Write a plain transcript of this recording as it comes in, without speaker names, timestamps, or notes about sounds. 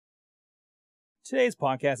Today's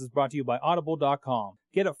podcast is brought to you by Audible.com.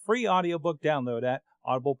 Get a free audiobook download at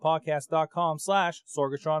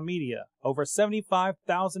audiblepodcast.com/Sorgatron Media. Over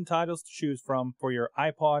 75,000 titles to choose from for your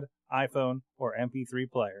iPod, iPhone, or MP3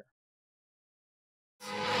 player.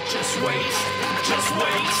 Just wait, just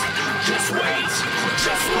wait, just wait,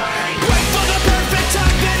 just wait. Wait for the perfect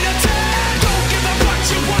time, then attack. Don't give up what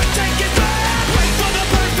you want, take it back. Wait for the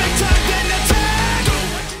perfect time, then attack.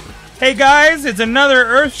 Hey guys, it's another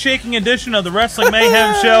earth-shaking edition of the Wrestling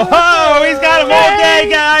Mayhem Show. Oh, he's got them all day,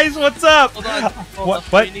 guys. What's up? Hold on.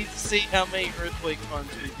 What? We need to see how many earthquake puns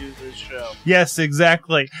we do this show. Yes,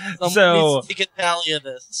 exactly. Someone needs to take a tally of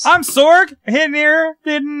this. I'm Sorg, hitting your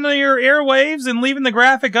airwaves and leaving the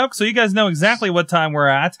graphic up so you guys know exactly what time we're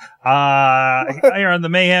at. Here on the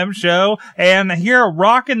Mayhem Show. And here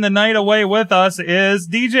rocking the night away with us is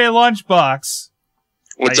DJLunchbox.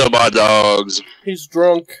 What's up, hot dogs? He's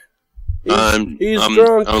drunk. I'm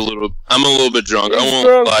drunk. I'm a little bit drunk. He's I won't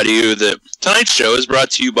drunk. lie to you that tonight's show is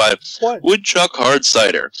brought to you by What? Woodchuck Hard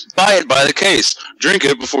Cider. Buy it by the case. Drink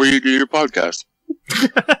it before you do your podcast.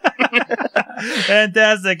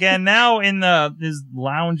 Fantastic. And now in his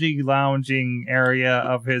lounging area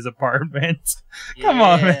of his apartment. Come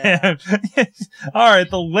on, man. All right,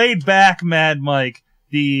 the laid back Mad Mike.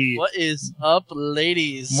 What is up,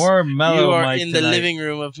 ladies? More mellow You are Mike in the tonight. living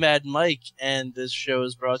room of Mad Mike, and this show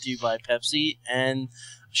is brought to you by Pepsi and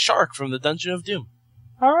Shark from the Dungeon of Doom.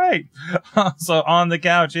 All right. So on the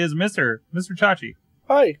couch is Mr. Chachi.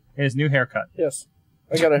 Hi. And his new haircut. Yes.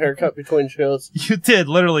 I got a haircut between shows. You did,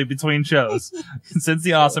 literally, between shows. Since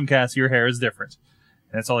the Awesome Cast, your hair is different.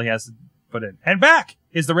 And that's all he has to put in. And back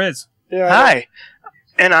is the Rizz. Yeah. Hi.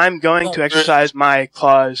 And I'm going to exercise my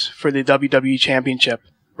clause for the WWE Championship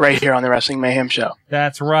right here on the Wrestling Mayhem Show.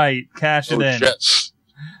 That's right. Cash it in. Shit.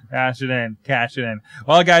 Cash it in. Cash it in.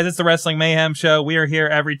 Well, guys, it's the Wrestling Mayhem Show. We are here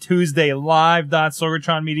every Tuesday,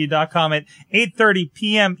 live.sorgatronmedia.com at 8:30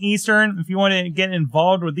 p.m. Eastern. If you want to get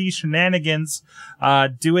involved with these shenanigans,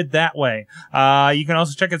 do it that way. You can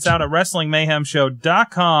also check us out at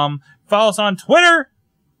WrestlingMayhemShow.com. Follow us on Twitter.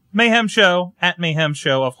 Mayhem Show, at Mayhem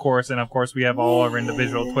Show, of course. And, of course, we have all our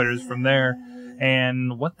individual Twitters from there.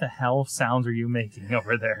 And what the hell sounds are you making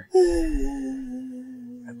over there?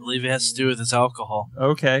 I believe it has to do with its alcohol.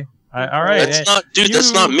 Okay. All right.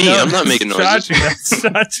 That's not me. No, I'm not making noises. Chachi, that's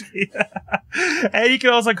Chachi. And you can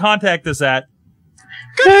also contact us at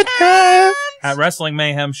Good times! at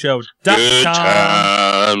WrestlingMayhemShow.com. Good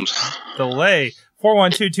times. Delay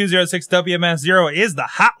 412-206-WMS0 is the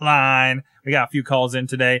hotline. We got a few calls in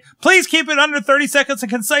today. Please keep it under 30 seconds and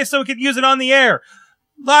concise so we can use it on the air.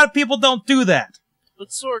 A lot of people don't do that. But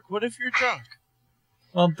Sorg, what if you're drunk?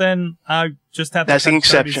 Well, then I just have to. That's an take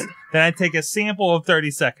 30 exception. Then I take a sample of 30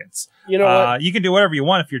 seconds. You know what? You can do whatever you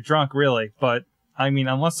want if you're drunk, really. But, I mean,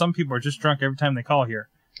 unless some people are just drunk every time they call here,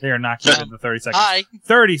 they are not keeping the 30 seconds. Hi.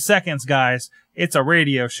 30 seconds, guys. It's a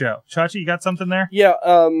radio show. Chachi, you got something there? Yeah,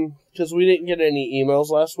 because we didn't get any emails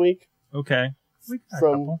last week. Okay. We got a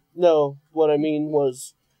couple. No, what I mean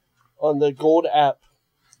was on the Gold app,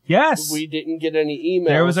 Yes. we didn't get any emails.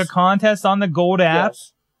 There was a contest on the Gold app.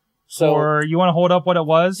 Yes. So, Or you want to hold up what it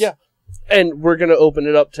was? Yeah. And we're going to open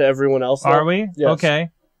it up to everyone else now. Are we? Yes. Okay.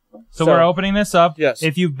 So we're opening this up. Yes.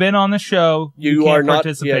 If you've been on the show, you are can't not.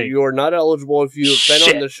 participate. Yeah, you are not eligible if you have been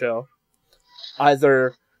Shit. on the show.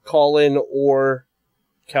 Either call in or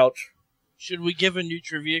couch. Should we give a new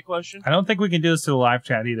trivia question? I don't think we can do this to the live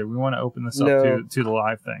chat either. We want to open this up No. to the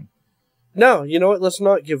live thing. No, you know what? Let's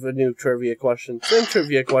not give a new trivia question. Same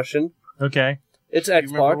trivia question. Okay. It's Do you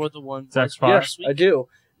remember Xbox. what the one It's was Xbox. last Yes, week? I do.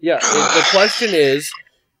 Yeah, the question is,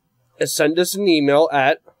 send us an email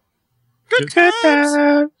at Good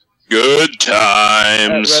times! Good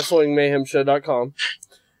times. WrestlingMayhemShow.com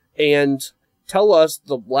and tell us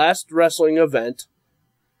the last wrestling event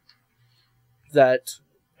that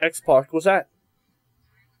X-Pac was at.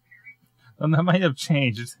 And that might have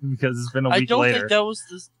changed because it's been a I week don't later. think that was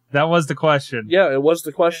the... That was the question. Yeah, it was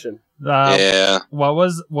the question. Yeah. What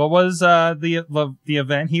was the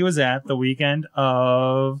event he was at the weekend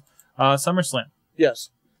of SummerSlam? Yes.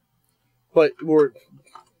 But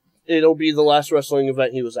it'll be the last wrestling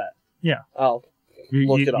event he was at. Yeah. I'll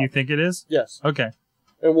look it up. You think it is? Yes. Okay.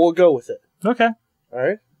 And we'll go with it. Okay. All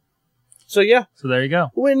right? So, yeah. So there you go.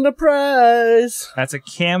 Win the prize. That's a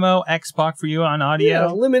camo X-Pac for you on audio. Yeah,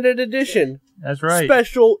 limited edition. That's right.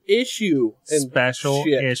 Special issue. And Special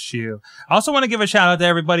shit. issue. I also want to give a shout out to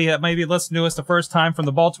everybody that maybe listened to us the first time from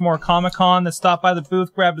the Baltimore Comic Con that stopped by the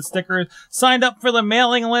booth, grabbed the stickers, signed up for the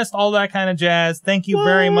mailing list, all that kind of jazz. Thank you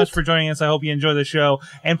very much for joining us. I hope you enjoy the show.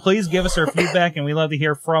 And please give us our feedback, and we love to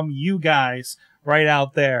hear from you guys. right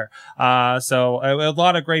out there. So a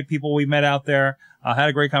lot of great people we met out there. Had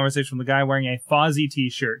a great conversation with the guy wearing a Fozzie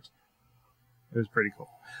t-shirt. It was pretty cool.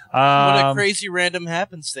 What a crazy random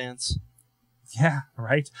happenstance. Yeah,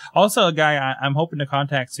 right. Also, a guy I'm hoping to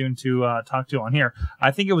contact soon to talk to on here.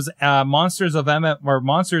 I think it was Monsters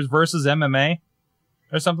versus MMA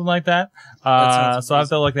or something like that. So I have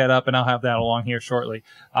to look that up, and I'll have that along here shortly.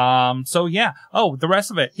 So yeah. Oh, the rest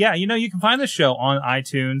of it. Yeah, you can find the show on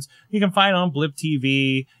iTunes. You can find it on Blip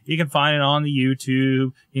TV. You can find it on the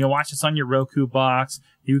YouTube. You can watch us on your Roku box.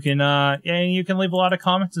 You can and you can leave a lot of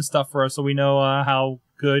comments and stuff for us, so we know how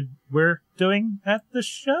good we're doing at the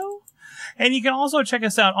show. And you can also check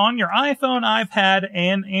us out on your iPhone, iPad,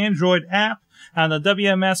 and Android app. On the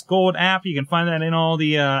WMS Gold app, you can find that in all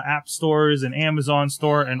the app stores and Amazon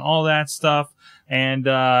store and all that stuff. And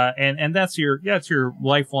that's your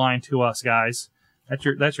lifeline to us, guys.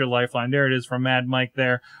 That's your lifeline. There it is from Mad Mike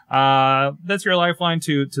there. That's your lifeline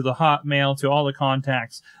to the Hotmail, to all the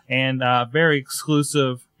contacts, and very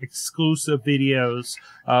exclusive videos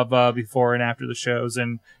of before and after the shows,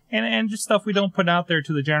 and just stuff we don't put out there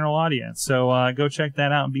to the general audience. So go check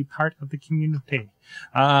that out and be part of the community.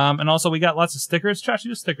 And also we got lots of stickers. Chachi,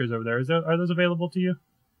 there's stickers over there. Are those available to you?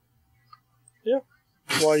 Yeah.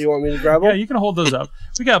 Why, you want me to grab them? Yeah, you can hold those up.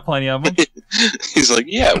 We got plenty of them. He's like,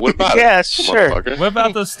 yeah, what about Yeah, it? sure. motherfucker? What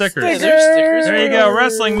about those stickers? There's stickers. There you go,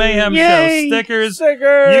 Wrestling Mayhem Yay! Show stickers.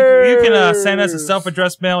 Stickers! You can send us a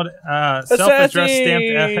self-addressed self-addressed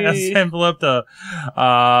stamped envelope to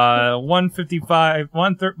 155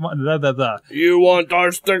 You want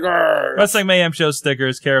our stickers? Wrestling Mayhem Show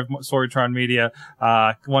stickers, care of Sorgatron Media,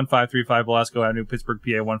 1535 Velasco Avenue, Pittsburgh,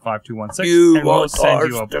 PA 15216. You and we'll want send our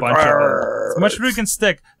you a bunch of them. As much as we can stick.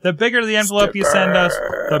 The bigger the envelope you send us,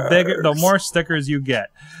 the more stickers you get.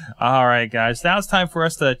 All right, guys. Now it's time for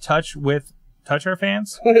us to touch our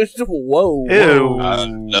fans. Whoa. Ew. I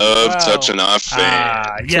love touching our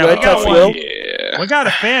fans. Yeah, Can I we got touch one. Will? Yeah. We got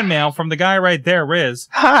a fan mail from the guy right there, Rizz.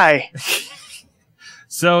 Hi.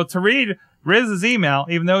 So to read Rizz's email,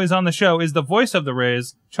 even though he's on the show, is the voice of the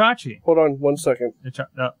Rizz, Chachi. Hold on 1 second.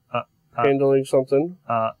 Handling something.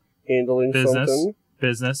 Handling business, something.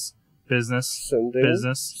 business, business, Sending.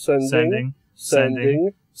 business, Sending.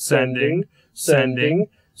 sending, Sending. Sending. Sending.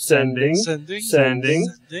 sending, Sending.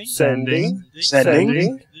 sending,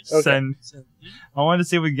 Sending. Okay. send. I wanted to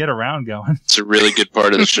see if we can get around going. It's a really good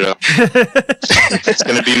part of the show. It's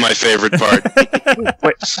going to be my favorite part.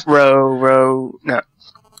 Wait, row. No.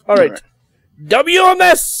 All right.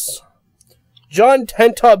 WMS! John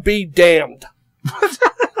Tenta be damned. That's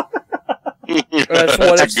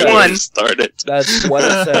what it a good way to says. start it. That's what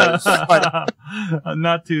it says.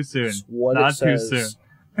 Not too soon. That's what Not it says. too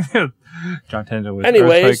soon. John Tenta was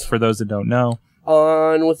Anyways. Earthquake, for those that don't know.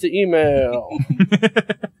 On with the email.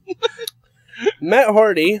 Matt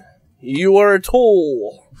Hardy, you are a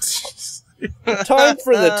tool. Time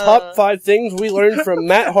for the top 5 things we learned from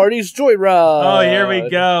Matt Hardy's Joyride. Oh, here we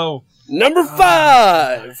go. Number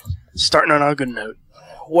 5. Starting on a good note.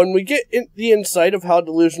 When we get the insight of how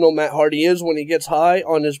delusional Matt Hardy is when he gets high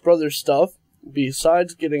on his brother's stuff,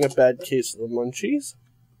 besides getting a bad case of the munchies.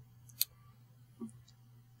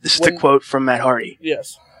 This is the quote from Matt Hardy.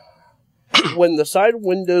 Yes. When the side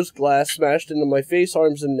window's glass smashed into my face,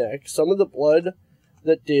 arms, and neck, some of the blood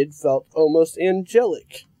that did felt almost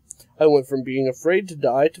angelic. I went from being afraid to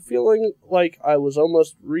die to feeling like I was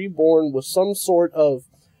almost reborn with some sort of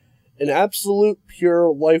an absolute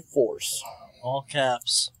pure life force. All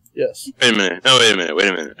caps. Yes. Wait a minute.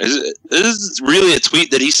 Is this really a tweet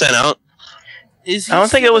that he sent out? I don't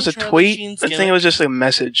think it was a tweet. I think it was just a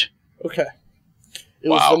message. Okay. It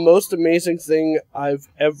Wow. was the most amazing thing I've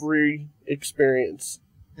ever experienced.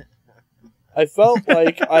 I felt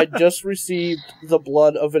like I'd just received the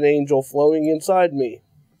blood of an angel flowing inside me.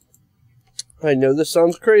 I know this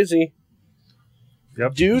sounds crazy.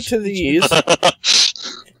 Yep. Due to these,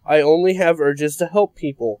 I only have urges to help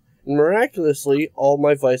people, and miraculously, all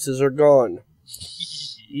my vices are gone.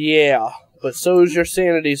 Yeah, but so is your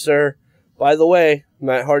sanity, sir. By the way,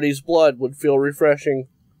 Matt Hardy's blood would feel refreshing.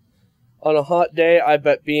 On a hot day, I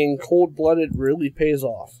bet being cold-blooded really pays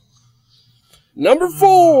off. Number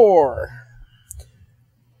 4!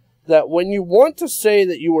 That when you want to say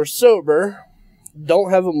that you are sober,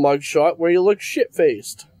 don't have a mugshot where you look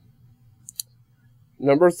shit-faced.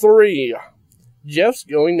 Number 3. Jeff's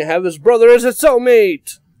going to have his brother as a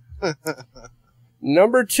cellmate.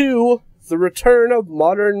 Number 2. The return of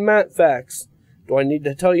modern Matt facts. Do I need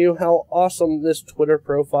to tell you how awesome this Twitter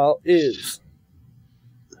profile is?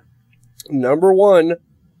 Number 1.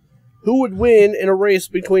 Who would win in a race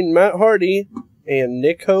between Matt Hardy and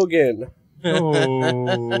Nick Hogan?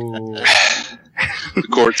 Oh. The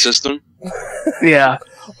court system. Yeah.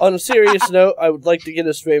 On a serious note, I would like to get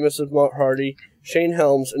as famous as Matt Hardy, Shane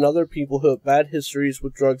Helms, and other people who have bad histories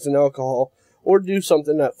with drugs and alcohol, or do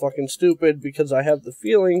something that fucking stupid, because I have the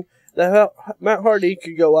feeling that Matt Hardy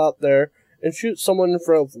could go out there and shoot someone in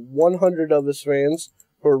front of 100 of his fans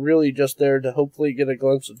who are really just there to hopefully get a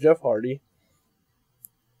glimpse of Jeff Hardy.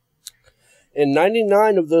 And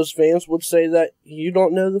 99 of those fans would say that you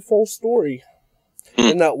don't know the full story.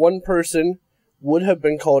 And that one person would have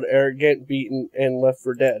been called arrogant, beaten, and left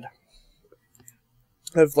for dead.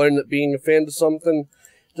 I've learned that being a fan of something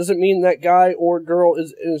doesn't mean that guy or girl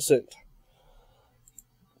is innocent.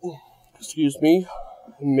 Excuse me.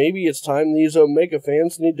 Maybe it's time these Omega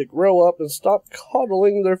fans need to grow up and stop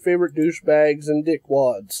coddling their favorite douchebags and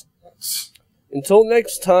dickwads. Until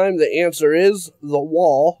next time, the answer is the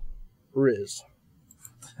wall, Rizz.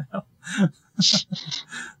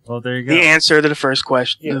 Well, there you go. The answer to the first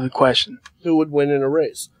question. To the question. Who would win in a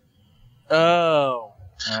race? Oh.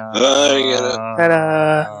 I get it.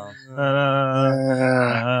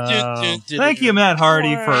 Ta-da. Thank you, Matt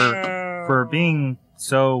Hardy, for being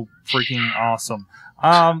so freaking awesome.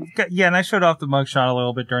 Yeah, and I showed off the mugshot a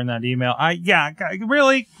little bit during that email.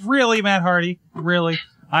 Really, Matt Hardy, really.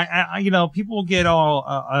 People get all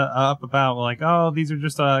up about like, oh, these are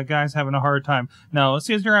just guys having a hard time. No, as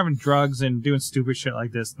soon as you're having drugs and doing stupid shit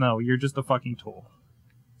like this, no, you're just a fucking tool.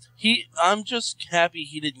 I'm just happy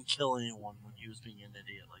he didn't kill anyone when he was being an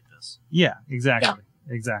idiot like this. Yeah, exactly,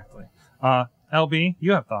 exactly. LB,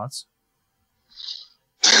 you have thoughts?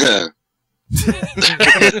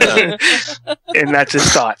 And that's his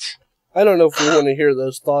thoughts. I don't know if we want to hear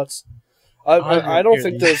those thoughts. I don't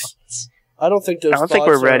think those. I don't think those. I don't think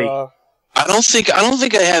we're ready. I don't think I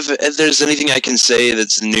have. There's anything I can say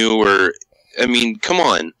that's new or. I mean, come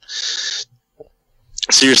on.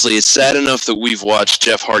 Seriously, it's sad enough that we've watched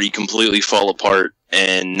Jeff Hardy completely fall apart,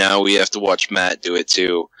 and now we have to watch Matt do it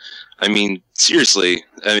too. I mean, seriously,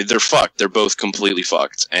 they're fucked. They're both completely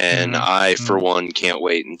fucked, and I, for one, can't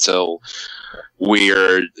wait until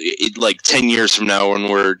we're like 10 years from now when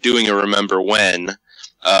we're doing a Remember When,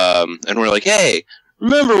 and we're like, hey,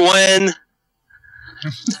 remember when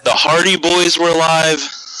the Hardy Boys were alive?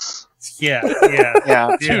 Yeah.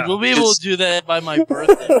 Dude, we'll be able to do that by my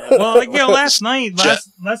birthday. Well, last night,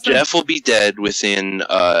 Jeff will be dead within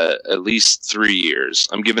at least 3 years.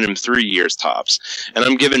 I'm giving him 3 years tops, and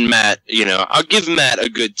I'm giving Matt. I'll give Matt a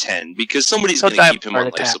good 10 because somebody's going to keep him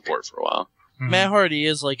on life support for a while. Mm-hmm. Matt Hardy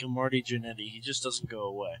is like a Marty Jannetty. He just doesn't go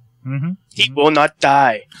away. Mm-hmm. He will not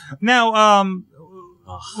die. Now,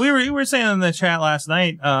 we were saying in the chat last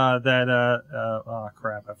night that oh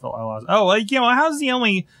crap, I felt I lost. Oh, how's the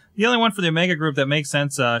only one for the Omega group that makes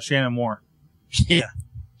sense? Shannon Moore. Yeah.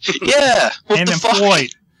 Yeah. And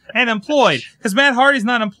employed. Because Matt Hardy's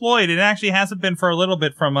not employed. It actually hasn't been for a little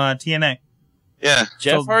bit from TNA. Yeah.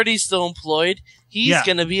 Jeff Hardy's still employed. He's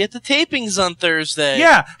going to be at the tapings on Thursday.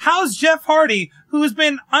 Yeah. How's Jeff Hardy, who's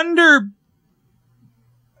been under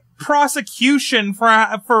prosecution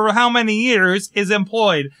for how many years, is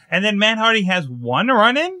employed, and then Matt Hardy has one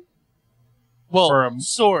run-in? Well,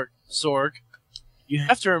 Sorg, you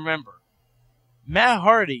have to remember, Matt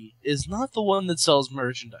Hardy is not the one that sells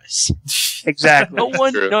merchandise. Exactly.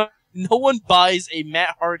 No one buys a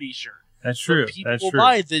Matt Hardy shirt. That's true. People will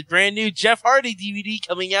buy the brand new Jeff Hardy DVD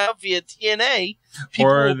coming out via TNA.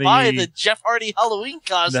 People will buy the Jeff Hardy Halloween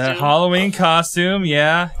costume. The Halloween costume,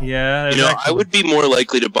 yeah. I would be more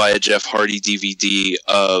likely to buy a Jeff Hardy DVD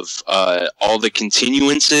of all the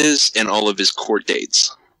continuances and all of his court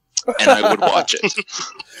dates, and I would watch it.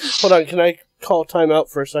 Hold on, can I call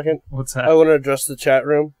timeout for a second? What's that? I want to address the chat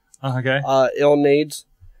room. Okay. Ilnades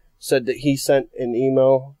said that he sent an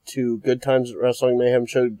email to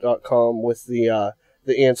goodtimeswrestlingmayhemshow.com with the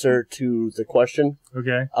answer to the question.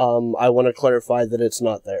 Okay. I want to clarify that it's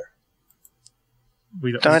not there.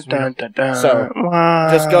 We don't. So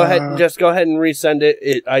just go ahead and resend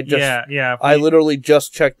it. I literally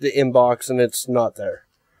just checked the inbox and it's not there.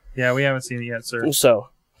 Yeah, we haven't seen it yet, sir. So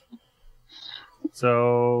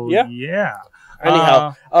yeah.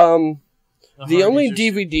 Anyhow, the only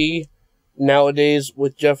DVD nowadays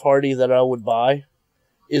with Jeff Hardy that I would buy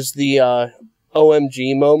is the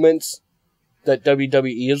OMG moments that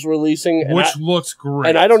WWE is releasing, which looks great.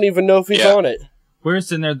 And I don't even know if he's on it.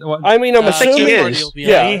 Where's in there? I mean, I'm assuming he is.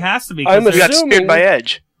 Yeah, he has to be. I'm he got speared by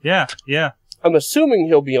Edge. Yeah. I'm assuming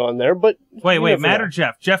he'll be on there, but wait, Matt or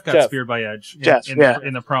Jeff? Jeff got speared by Edge.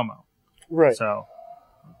 In the promo. Right. So,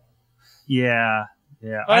 yeah.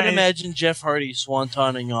 I'd imagine Jeff Hardy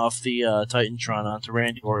swantoning off the Titantron onto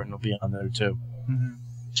Randy Orton will be on there too.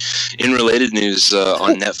 Mm-hmm. In related news,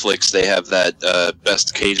 on Netflix, they have that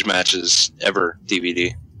Best Cage Matches Ever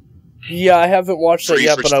DVD. Yeah, I haven't watched that Free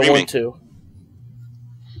yet, for but I streaming. want to.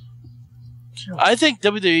 I think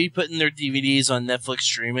WWE putting their DVDs on Netflix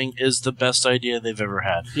streaming is the best idea they've ever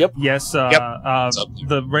had. Yep. Yes,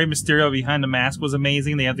 the Rey Mysterio Behind the Mask was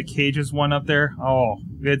amazing. They have the Cages one up there. Oh,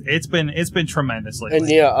 it's been tremendous lately. And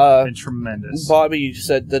yeah, been tremendous. Bobby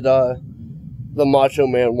said that the Macho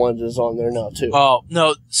Man one is on there now too. Oh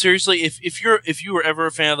no, seriously, if you were ever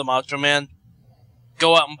a fan of the Macho Man,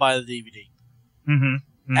 go out and buy the DVD.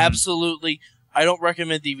 Mm-hmm. Absolutely. I don't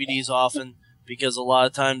recommend DVDs often because a lot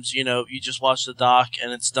of times, you just watch the doc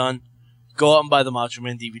and it's done. Go out and buy the Macho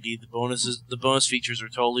Man DVD. The bonus features are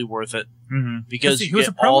totally worth it because you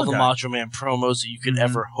get all the Macho Man promos that you could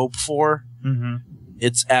ever hope for. Mm-hmm.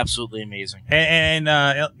 It's absolutely amazing. And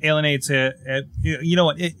Alienades, you know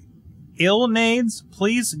what? Ilnades,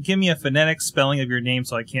 please give me a phonetic spelling of your name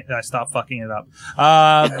so I stop fucking it up.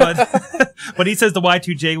 But he says the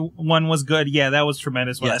Y2J one was good. Yeah, that was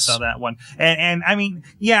tremendous when I saw that one. And I mean,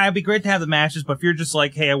 yeah, it'd be great to have the matches, but if you're just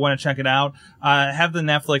like, hey, I want to check it out, have the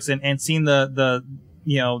Netflix and seeing the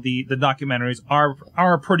documentaries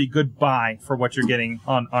are a pretty good buy for what you're getting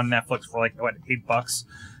on Netflix for like, what, $8?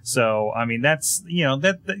 So, I mean, that's,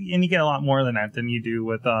 and you get a lot more than that than you do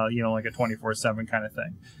with, like a 24/7 kind of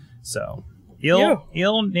thing. So,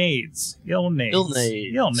 Ilnades.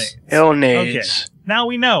 Okay. Now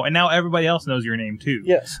we know, and now everybody else knows your name too.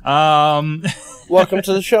 Yes. Welcome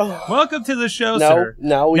to the show. Welcome to the show, sir.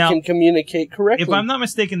 Now we can communicate correctly. If I'm not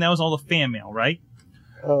mistaken, that was all the fan mail, right?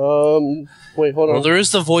 Wait, hold on. Well, there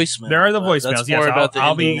is the voicemail. There are the voicemails.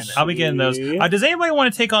 Yes, I'll be getting those. Does anybody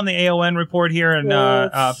want to take on the AON report here and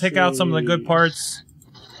pick out some of the good parts?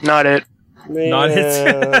 Not it. Not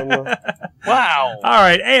it. Wow. All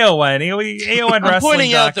right, AON Wrestling.com. I'm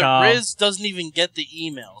pointing out that Rizz doesn't even get the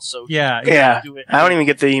email, so yeah. I don't even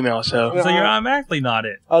get the email, so you're automatically not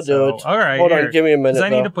it. I'll do it. All right, hold on, give me a minute. I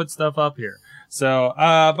need to put stuff up here. So,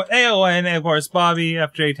 but AON, of course, Bobby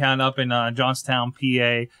FJ Town up in Johnstown,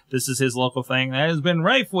 PA. This is his local thing that has been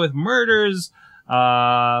rife with murders.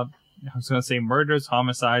 I was going to say murders,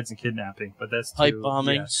 homicides, and kidnapping, but that's pipe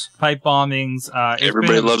bombings. Yeah. Pipe bombings.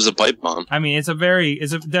 Everybody loves a pipe bomb. I mean, it's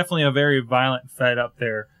definitely a very violent fed up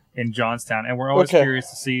there in Johnstown, and we're always curious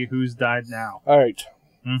to see who's died now. All right,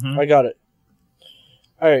 I got it.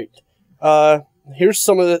 All right, here's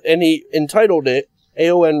some of the, and he entitled it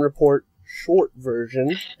AON Report Short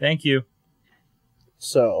Version. Thank you.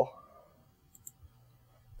 So,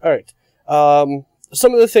 all right.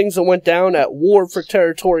 Some of the things that went down at War for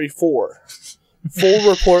Territory 4. Full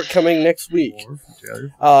report coming next week.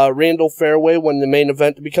 Randall Fairway won the main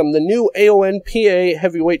event to become the new AON PA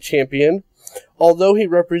heavyweight champion. Although he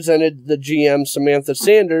represented the GM Samantha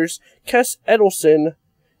Sanders, Kes Edelson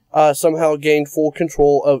somehow gained full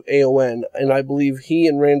control of AON, and I believe he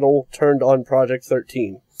and Randall turned on Project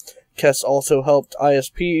 13. Kes also helped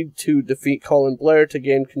ISP to defeat Colin Blair to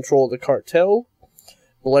gain control of the cartel.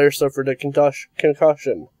 Blair suffered a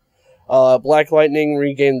concussion. Black Lightning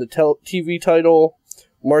regained the TV title.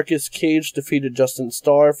 Marcus Cage defeated Justin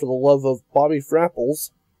Starr for the love of Bobby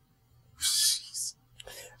Frapples.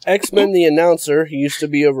 X-Men, the announcer, he used to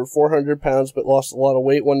be over 400 pounds but lost a lot of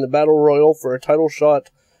weight, won the Battle Royal for a title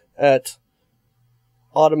shot at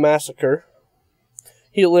Auto Massacre.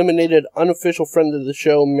 He eliminated unofficial friend of the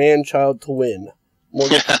show, Man-Child, to win.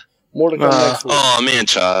 More to come next week. Oh,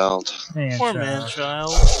 Man-Child. Poor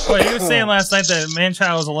Man-Child. Wait, he was saying last night that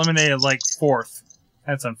Man-Child was eliminated like 4th.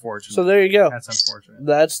 That's unfortunate. So there you go. That's unfortunate.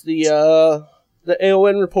 That's the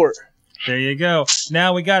AON report. There you go.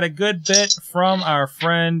 Now we got a good bit from our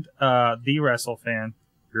friend, the Wrestle Fan.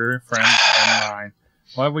 Your friend and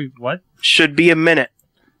mine. What? Should be a minute.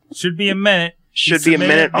 Should be a minute. Should be a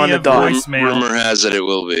minute on the dot. Rumor has it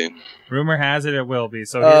will be. Rumor has it will be.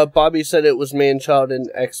 So Bobby said it was Man-Child and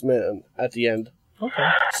X-Men at the end. Okay.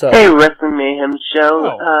 So. Hey, Wrestling Mayhem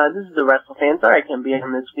Show. This is the Wrestle Fan. Sorry I can't be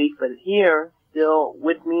on this week, but here, still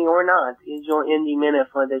with me or not, is your indie minute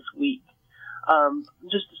for this week.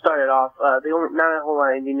 Just to start it off, not a whole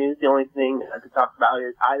lot of indie news. The only thing to talk about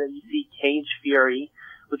is IWC Cage Fury,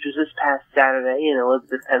 which was this past Saturday in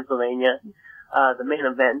Elizabeth, Pennsylvania. The main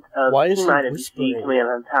event of Team IWC coming in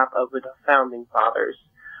on top of with the Founding Fathers.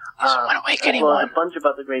 A bunch of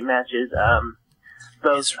other great matches.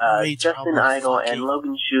 Both Justin Idol and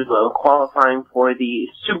Logan Shudlow qualifying for the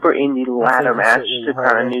Super Indie ladder match to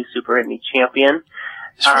crown a new Super Indie champion.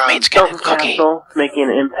 Dalton Castle making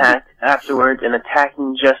an impact afterwards and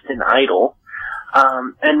attacking Justin Idol.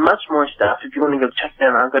 And much more stuff. If you want to go check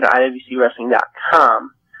that out, go to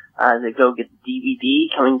IWCWrestling.com. to go get the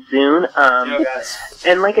DVD coming soon.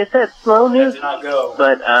 And like I said, slow news.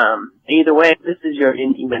 But either way, this is your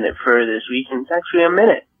Indie Minute for this week, and it's actually a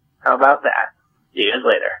minute. How about that? See you guys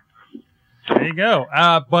later. There you go.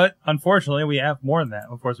 But unfortunately, we have more than that.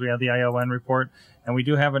 Of course, we have the ION report, and we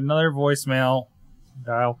do have another voicemail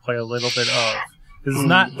that I'll play a little bit of. This is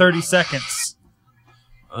not 30 seconds.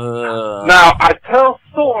 Now, I tell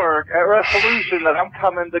Sorg at Resolution that I'm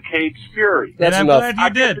coming to Cage Fury. And I'm glad you I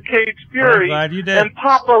did. get to Cage Fury, I'm glad you did. and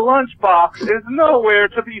Papa Lunchbox is nowhere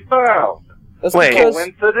to be found. Wait.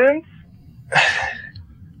 Coincidence?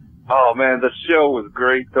 Oh, man, the show was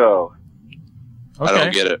great, though. Okay. I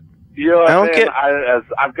don't get it. You know, I don't get- as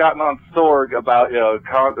I've gotten on Sorg about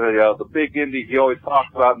the big indie he always talks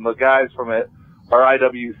about, and the guys from it are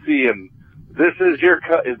IWC, and this is your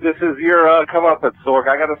come up at Sorg.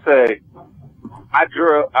 I gotta say,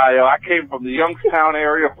 I came from the Youngstown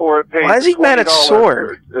area for it. Paying Why is he mad at $20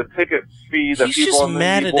 Sorg? The ticket fee that He's people just on the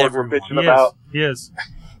mad indie at board were everyone. bitching about. He is.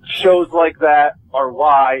 Shows like that are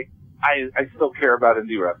why I still care about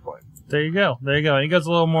indie wrestling. There you go. There you go. And he goes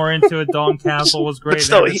a little more into it. Dawn Castle was great. But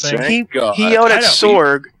still, and everything. he yelled I at know.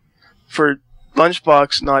 Sorg for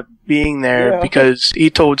Lunchbox not being there because he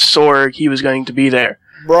told Sorg he was going to be there.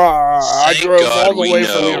 Bruh, I Thank drove God all the we way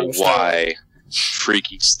from know Youngstown. why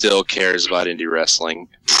Freaky still cares about indie wrestling.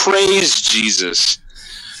 Praise Jesus.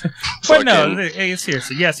 But no, Fucking hey,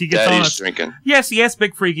 seriously. Yes, he gets on Daddy's us. drinking. Yes,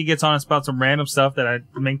 Big Freaky gets on us about some random stuff that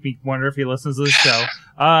make me wonder if he listens to the show.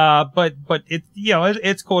 But it,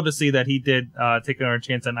 it's cool to see that he did take another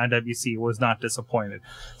chance on IWC. Was not disappointed.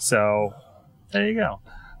 So there you go.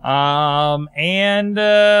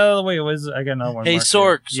 Wait, I got another one. Hey, marked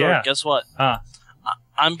Sorg, here. Yeah. guess what?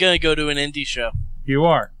 I'm going to go to an indie show. You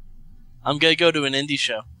are. I'm going to go to an indie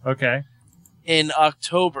show. Okay. In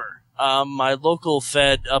October, my local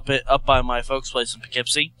fed up by my folks' place in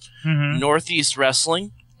Poughkeepsie, Mm-hmm. Northeast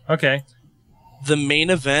Wrestling, Okay. the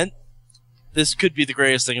main event, this could be the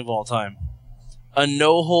greatest thing of all time. A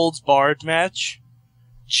no-holds-barred match,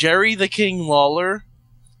 Jerry the King Lawler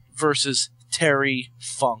versus Terry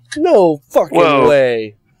Funk. No fucking Whoa.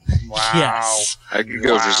 way. Yes. I could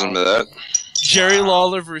go for some of that. Jerry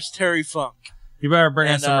Lawler versus Terry Funk. You better bring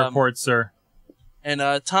in And, some reports, sir. And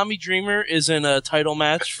Tommy Dreamer is in a title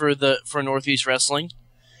match for Northeast Wrestling,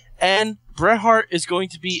 and Bret Hart is going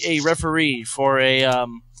to be a referee for a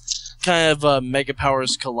kind of Mega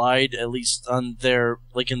Powers Collide. At least on their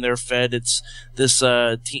in their fed, it's this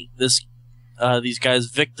these guys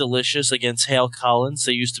Vic Delicious against Hale Collins.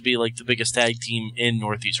 They used to be like the biggest tag team in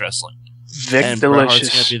Northeast Wrestling. Vic and Bret Hart's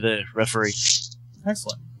Delicious. going to be the referee.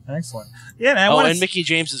 Excellent. Yeah, and And Mickey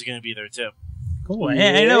James is going to be there too, cool. And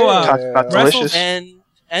I know. Talk about Wrestles- Delicious.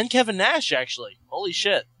 and Kevin Nash actually. Holy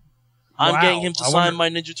shit! I'm Wow. getting him to I sign wonder- my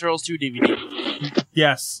Ninja Turtles 2 DVD.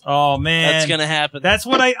 Yes. Oh man, That's gonna happen. That's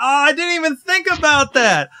what I didn't even think about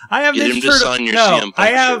that. I have Get him Ninja to Turtles. sign your No, CM Punk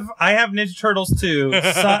I have Ninja Turtles 2.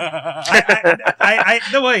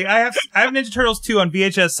 No way. I have Ninja Turtles 2 on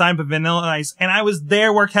VHS signed by Vanilla Ice, and I was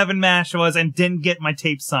there where Kevin Nash was and didn't get my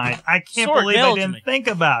tape signed. I can't Sorg, believe mail I it to didn't me. think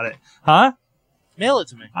about it. Huh? Mail it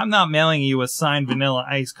to me. I'm not mailing you a signed Vanilla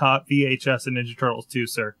Ice VHS and Ninja Turtles 2,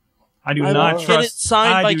 sir. I do I not will trust. get it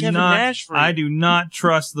signed I by do Kevin not, Nash for you. I do not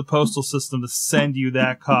trust the postal system to send you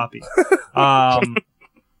that copy.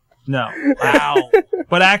 No. Wow.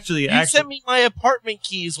 But actually, You sent me my apartment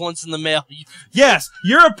keys once in the mail. yes,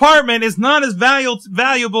 your apartment is not as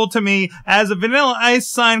valuable to me as a Vanilla Ice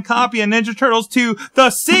signed copy of Ninja Turtles 2: The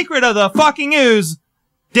Secret of the Fucking Ooze.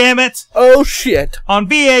 Damn it! Oh shit. On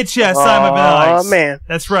VHS, signed by Vanilla Ice. Oh man.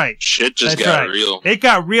 That's right. Shit just That's got right. real. It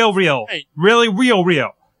got real. Hey. Really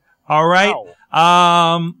real. All right.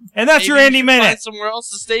 Wow. And that's your Maybe Indie you should Minute. Find somewhere else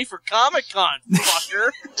to stay for Comic Con, fucker.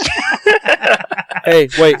 Hey,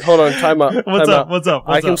 wait, hold on, time out. What's time up? out. What's up?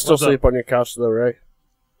 I can still sleep on your couch though, right?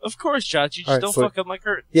 Of course, Chachi. Just Alright, don't sweet. fuck up my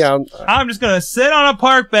curtains. Yeah. I'm just gonna sit on a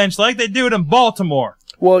park bench like they do it in Baltimore.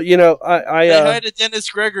 Well, you know, Say hi to Dennis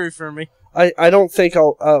Gregory for me. I don't think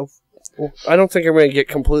I don't think I'm going to get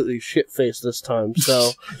completely shit-faced this time,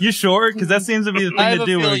 so... You sure? Because that seems to be the I thing have to a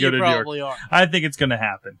do when feeling we go you to New York. probably are. I think it's gonna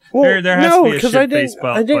happen. Well, there has no, to be a because shit-faced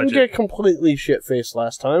I didn't budget. get completely shit-faced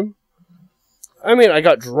last time. I mean, I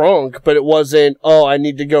got drunk, but it wasn't, oh, I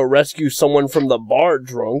need to go rescue someone from the bar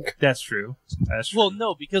drunk. That's true. That's true. Well,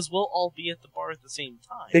 no, because we'll all be at the bar at the same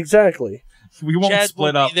time. Exactly. We won't Chad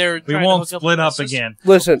split will up. be there We trying to won't hook up split with my up sister. again.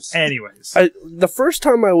 Listen, Anyways. the first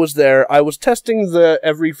time I was there, I was testing the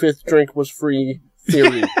every fifth drink was free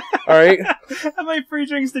theory. All right? How many free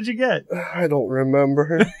drinks did you get? I don't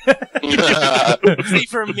remember. See,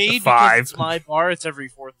 for me, because 5. it's my bar, it's every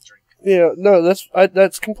fourth drink. Yeah, no,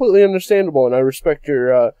 that's completely understandable, and I respect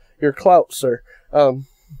your your clout, sir.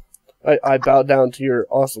 I bow down to your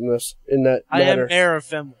awesomeness in that I matter. am mayor of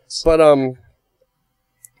Fenwoods. But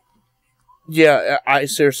yeah, I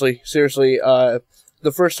seriously,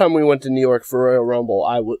 the first time we went to New York for Royal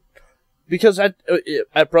Rumble, because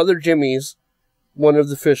at Brother Jimmy's, one of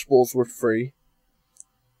the fish bowls were free,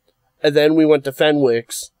 and then we went to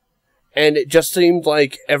Fenwick's, and it just seemed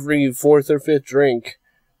like every fourth or fifth drink,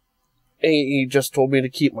 he just told me to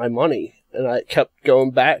keep my money, and I kept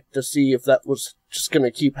going back to see if that was just going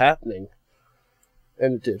to keep happening,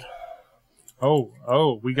 and it did.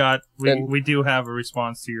 We do have a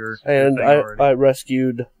response to your And thing already. I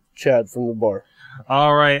rescued Chad from the bar.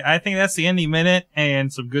 All right, I think that's the Indie Minute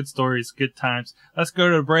and some good stories, good times. Let's go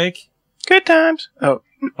to a break. Good times. Oh,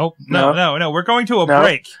 No, we're going to a No?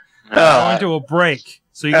 break. We're going to a break.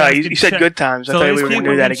 So you guys you can said check- good times. I So thought we these were going to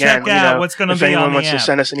people do that can again. check out what's gonna if be on anyone the wants to app.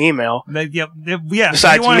 send us an email, Yeah, if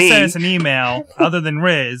Besides you want to me. send us an email other than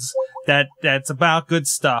Rizz that's about good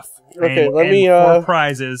stuff. Okay, and, let me, for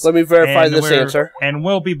prizes. let me verify and this answer. And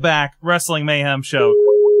we'll be back. Wrestling Mayhem show.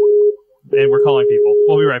 And we're calling people.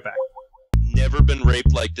 We'll be right back. Never been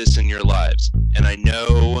raped like this in your lives. And I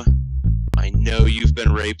know you've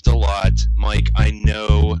been raped a lot. Mike, I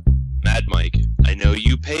know, Mad Mike, I know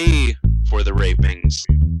you pay for the rapings.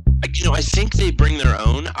 I think they bring their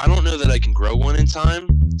own. I don't know that I can grow one in time.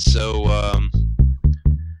 So,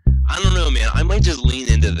 I don't know, man. I might just lean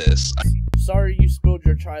into this. Sorry you spilled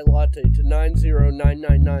your chai latte to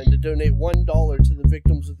 90999 to donate $1 to the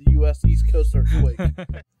victims of the U.S. East Coast earthquake.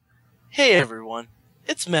 Hey everyone,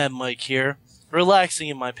 it's Mad Mike here, relaxing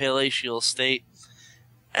in my palatial estate,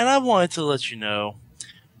 and I wanted to let you know,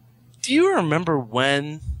 do you remember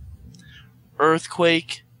when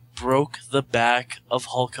Earthquake broke the back of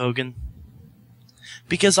Hulk Hogan?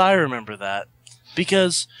 Because I remember that.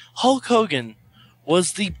 Because Hulk Hogan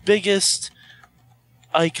was the biggest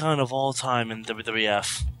icon of all time in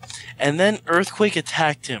WWF. And then Earthquake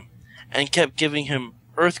attacked him and kept giving him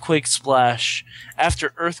Earthquake Splash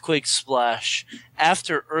after Earthquake Splash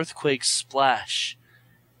after Earthquake Splash.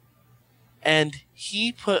 And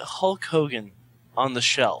he put Hulk Hogan on the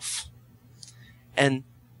shelf. And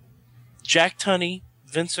Jack Tunney,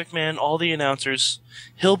 Vince McMahon, all the announcers,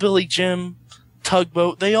 Hillbilly Jim,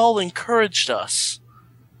 Tugboat, they all encouraged us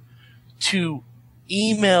to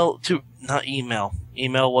email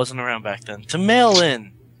wasn't around back then, to mail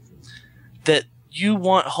in that you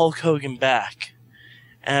want Hulk Hogan back.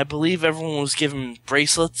 And I believe everyone was given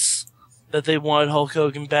bracelets that they wanted Hulk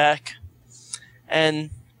Hogan back.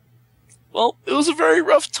 And, well, it was a very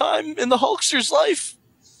rough time in the Hulkster's life.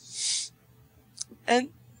 And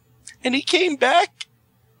he came back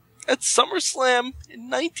at SummerSlam in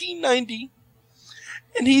 1990.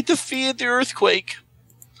 And he defeated the Earthquake.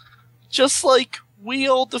 Just like we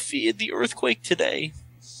all defeated the Earthquake today.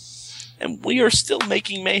 And we are still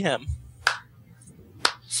making mayhem.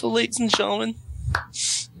 So, ladies and gentlemen,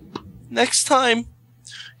 next time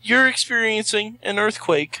you're experiencing an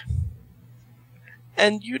earthquake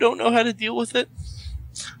and you don't know how to deal with it,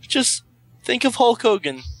 just think of Hulk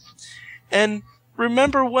Hogan and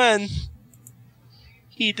remember when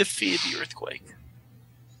he defeated the earthquake.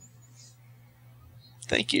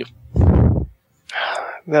 Thank you.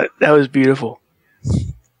 that was beautiful.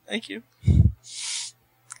 Thank you.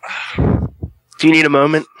 Do you need a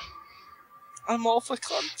moment? I'm off a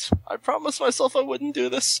cunt. I promised myself I wouldn't do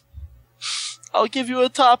this. I'll give you a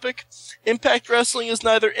topic. Impact Wrestling is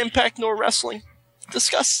neither Impact nor Wrestling.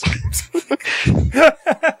 Discuss.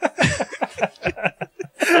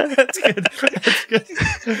 That's good. That's good.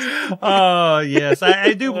 Oh yes,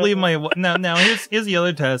 I do believe my now. Here's the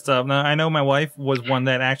other test up. Now I know my wife was one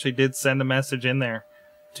that actually did send a message in there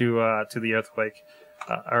to the earthquake,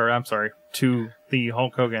 or I'm sorry, to the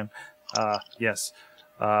Hulk Hogan. Yes.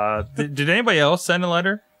 Did anybody else send a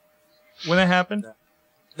letter when it happened?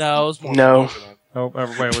 No, it was more. No. Oh,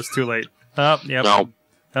 everybody was too late. Oh, yep.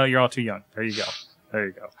 No, you're all too young. There you go.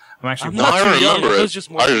 I'm actually. I'm not I too young. remember It it. was just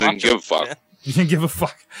more I didn't macho. give a fuck. Yeah. You didn't give a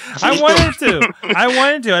fuck. I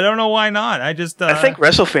wanted to. I don't know why not. I just. I think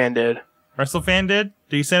WrestleFan did. WrestleFan did.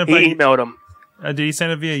 Did you send it? He emailed him. Did you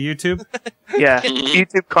send it via YouTube? Yeah,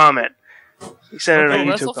 YouTube comment. He sent it on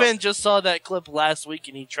YouTube. WrestleFan just saw that clip last week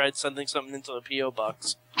and he tried sending something into the P.O.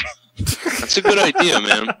 box. That's a good idea,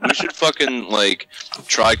 man. We should fucking,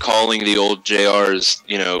 try calling the old JR's,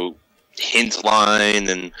 hint line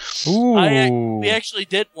and... Ooh. We actually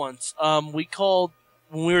did once. We called,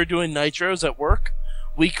 when we were doing Nitros at work,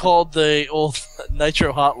 we called the old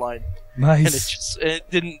Nitro hotline. Nice. And it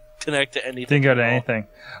didn't connect to anything. Didn't go to anything.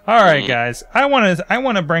 All right, guys. I want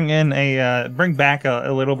to bring back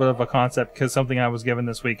a little bit of a concept because something I was given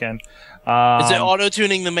this weekend. Is it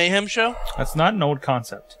auto-tuning the Mayhem show? That's not an old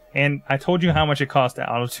concept. And I told you how much it cost to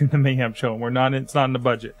auto-tune the Mayhem show. And it's not in the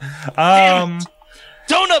budget. Donut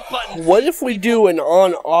button. What if we do an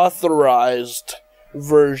unauthorized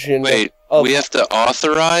version? Wait, of we have to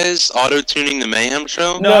authorize auto-tuning the Mayhem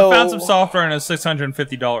show? No, I found some software and it's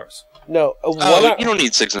 $650. No, you don't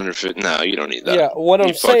need 650. No, you don't need that. Yeah, what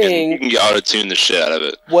I'm saying, you can auto-tune the shit out of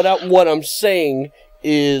it. What I'm saying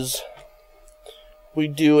is, we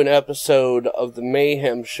do an episode of the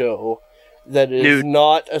Mayhem show that is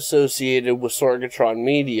not associated with Sorgatron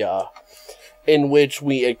Media, in which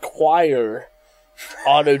we acquire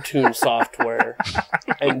auto-tune software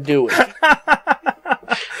and do it.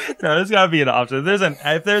 No, there's got to be an option.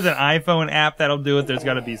 If there's an iPhone app that'll do it, there's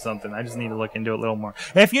got to be something. I just need to look into it a little more.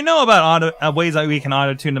 If you know about ways that we can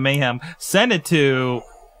auto-tune the Mayhem, send it to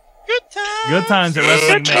Good times at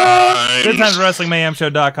Wrestling Mayhem. Good times at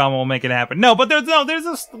WrestlingMayhemShow.com. We'll make it happen. No, but there's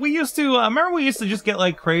this. We used to remember we used to just get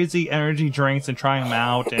like crazy energy drinks and try them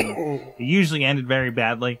out, and it usually ended very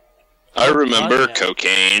badly. I remember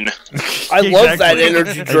cocaine. I love that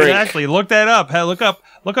energy drink. Exactly. Look that up. Hey, look up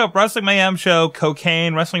Wrestling Mayhem Show,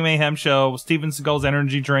 cocaine, Wrestling Mayhem Show, Steven Seagal's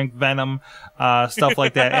energy drink, Venom, stuff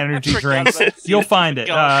like that. Energy drinks. You'll find it.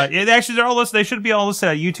 Actually, they're all listed. They should be all listed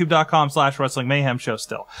at youtube.com/Wrestling Mayhem Show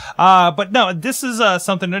still. But no, this is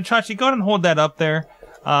something. Chachi, go ahead and hold that up there.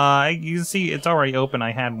 You can see it's already open.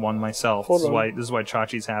 I had one myself. This is why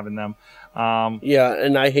Chachi's having them. Yeah,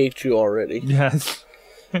 and I hate you already. Yes.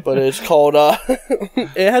 But it's called,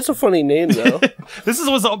 it has a funny name, though. This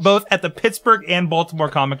was both at the Pittsburgh and Baltimore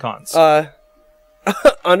Comic-Cons.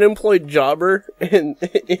 Unemployed jobber in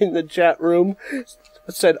the chat room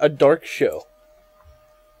said a dark show.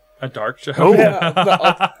 A dark show? Oh,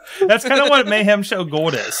 yeah. That's kind of what Mayhem Show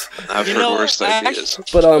Gold is. I've heard worse ideas.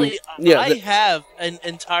 But, yeah. I have an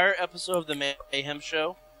entire episode of the Mayhem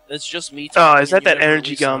Show that's just me. Oh, is that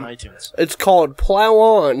energy gum? On iTunes. It's called Plow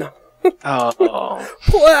On. Oh.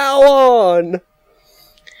 Plow on!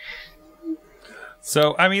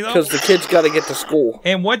 So, I mean... Because the kids got to get to school.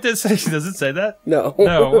 And what does it say that? No.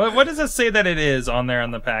 No. What does it say that it is on there on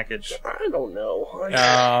the package? I don't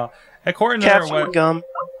know. According to Capsule gum.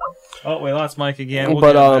 Oh, we lost Mike again. We'll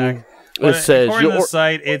but, get him back. It says... According to the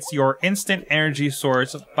site, it's your instant energy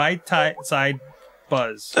source, bite-side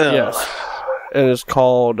buzz. Yes. And it's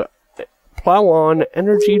called... Plow On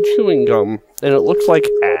Energy Chewing Gum, and it looks like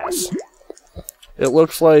ass. It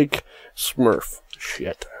looks like Smurf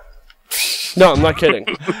shit. No, I'm not kidding.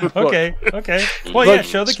 Okay. Well, yeah,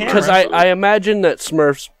 show the camera. Because I imagine that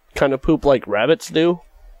Smurfs kind of poop like rabbits do.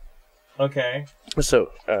 Okay. So,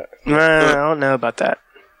 I don't know about that.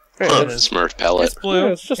 Smurf pellet. It's blue.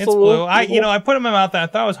 Yeah, it's just it's a blue. little- I put it in my mouth and I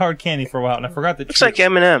thought it was hard candy for a while, and I forgot that. Looks like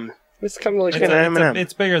M&M. It's kind of like an M&M.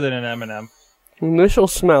 It's bigger than an M&M. Initial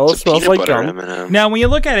smell. It smells like gum. M&M. Now, when you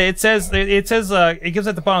look at it, it says it gives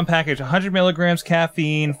at the bottom package 100 milligrams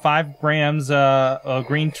caffeine, 5 grams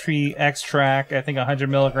green tea extract, I think 100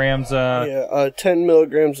 milligrams. 10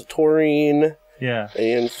 milligrams of taurine. Yeah.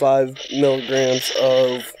 And 5 milligrams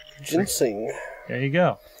of ginseng. There you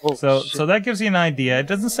go. So that gives you an idea. It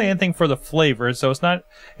doesn't say anything for the flavor, so it's not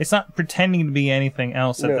pretending to be anything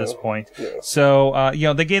else at this point. No. So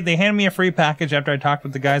they handed me a free package after I talked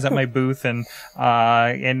with the guys at my booth, and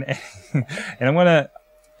I'm gonna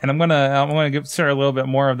give Sarah a little bit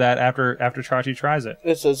more of that after Chachi tries it.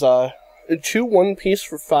 It says chew one piece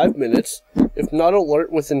for 5 minutes. If not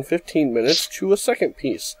alert within 15 minutes, chew a second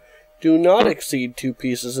piece. Do not exceed 2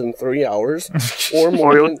 pieces in 3 hours, or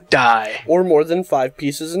more Or you'll die. or more than 5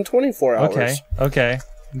 pieces in 24 hours. Okay,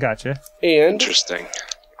 gotcha. And Interesting.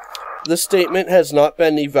 the statement has not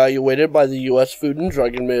been evaluated by the U.S. Food and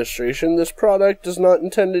Drug Administration. This product is not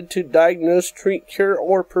intended to diagnose, treat, cure,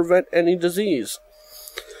 or prevent any disease.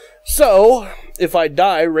 So, if I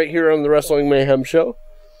die right here on the Wrestling Mayhem Show,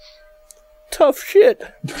 tough shit.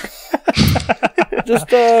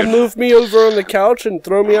 Just move me over on the couch and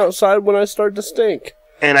throw me outside when I start to stink.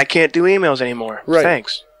 And I can't do emails anymore. Right.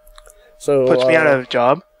 Thanks. So Puts me out of a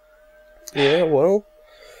job. Yeah, well,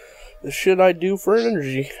 the shit I do for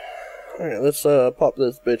energy. Alright, let's pop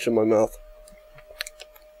this bitch in my mouth.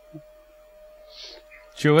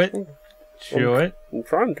 Chew it. I'm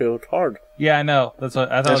trying to, it's hard. Yeah, I know. That's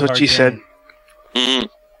what she said. Mm.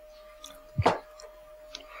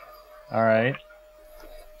 All right.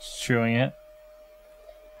 Just chewing it.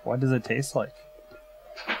 What does it taste like?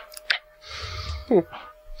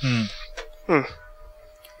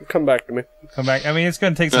 Come back to me. Come back. I mean, it's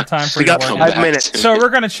going to take some time for We you to got work 5 out. minutes. So we're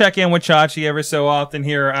going to check in with Chachi every so often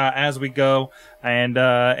here as we go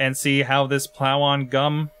and see how this plow-on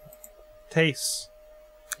gum tastes.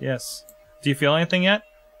 Yes. Do you feel anything yet?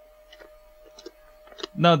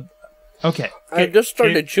 No. Okay. I just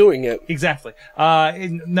started chewing it. Exactly.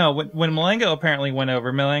 No, when Malengo apparently went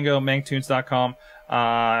over, MalengoMangtunes.com,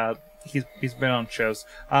 he's been on shows.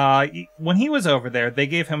 When he was over there, they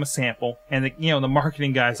gave him a sample, and the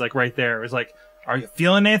marketing guy's like right there was like, "Are you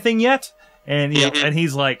feeling anything yet?" And and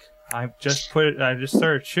he's like, I just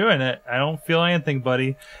started chewing it. I don't feel anything,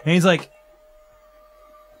 buddy." And he's like,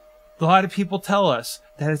 "A lot of people tell us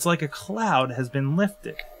that it's like a cloud has been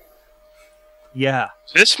lifted." Yeah.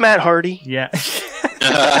 Is this Matt Hardy? Yeah.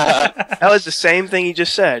 That was the same thing he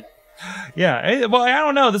just said. Yeah. Well, I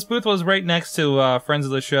don't know. This booth was right next to friends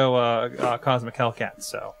of the show, Cosmic Hellcat.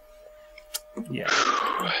 So, yeah.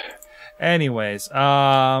 Anyways, okay.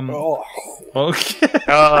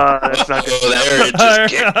 That's not good. Oh, there it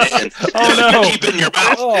just kicked in. Oh no! Keep it in your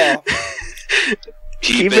mouth. Oh.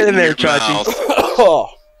 Keep it in there, your Chachi. mouth.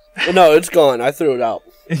 Oh. No, it's gone. I threw it out.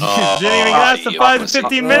 Didn't even get us to you 5 to almost-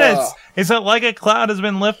 15 minutes. Is it like a cloud has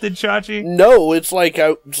been lifted, Chachi? No, it's like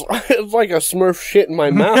a Smurf shit in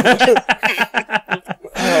my mouth.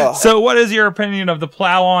 So, what is your opinion of the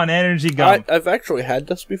plow-on energy gum? I've actually had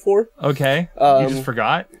this before. Okay. You just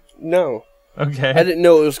forgot? No. Okay. I didn't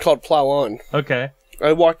know it was called Plow On. Okay.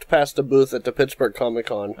 I walked past a booth at the Pittsburgh Comic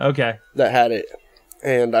Con Okay. that had it,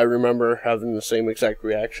 and I remember having the same exact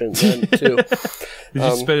reaction then, too. Did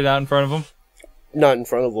you spit it out in front of them? Not in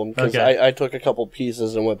front of them, because Okay. I took a couple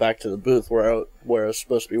pieces and went back to the booth where I was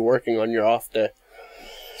supposed to be working on your off day.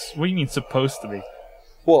 What do you mean supposed to be?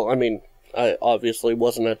 Well, I mean, I obviously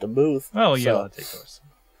wasn't at the booth. Oh, yeah, so. I'll take those.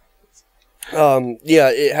 Yeah,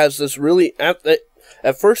 it has this really...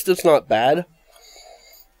 At first, it's not bad.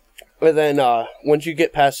 But then, once you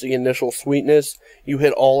get past the initial sweetness, you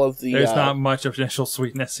hit all of the... There's not much of initial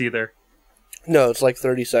sweetness either. No, it's like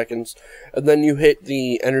 30 seconds. And then you hit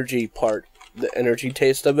the energy part, the energy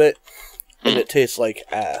taste of it, and it tastes like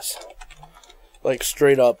ass. Like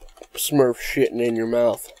straight up Smurf shitting in your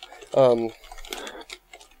mouth.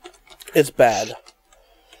 It's bad.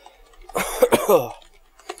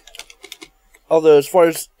 Although, as far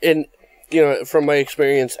as from my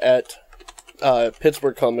experience at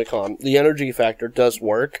Pittsburgh Comic Con, the energy factor does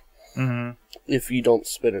work if you don't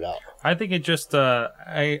spit it out. I think it just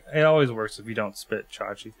it always works if you don't spit,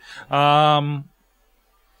 Chachi.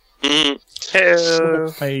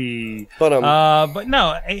 Hey. But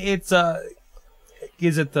no, it's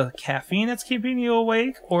is it the caffeine that's keeping you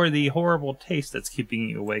awake or the horrible taste that's keeping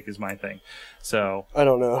you awake is my thing. So I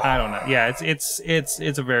don't know. Yeah, it's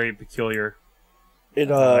a very peculiar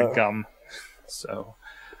gum. So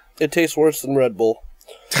it tastes worse than Red Bull.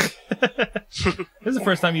 This is the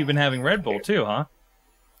first time you've been having Red Bull too, huh?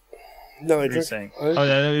 No, I What are you drink. saying?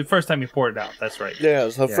 The first time you poured it out. That's right. Yeah,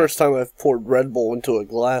 it's the first time I've poured Red Bull into a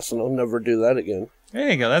glass, and I'll never do that again. There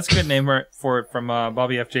you go. That's a good name for it from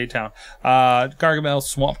Bobby F.J. Town. Gargamel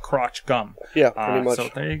Swamp Crotch Gum. Yeah, pretty much. So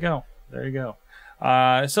there you go. There you go.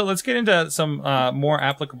 So let's get into some more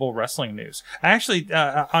applicable wrestling news. Actually,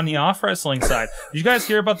 on the off wrestling side, did you guys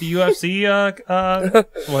hear about the UFC?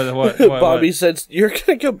 What, Bobby said you're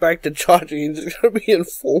gonna go back to Chachi and he's gonna be in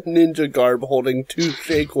full ninja garb holding 2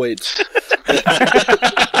 shake weights.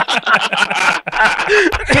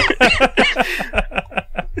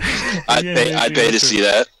 I'd pay to see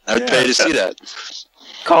that. I'd pay to see that.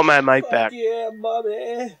 Call my mic back. Yeah,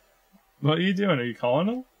 Bobby. What are you doing? Are you calling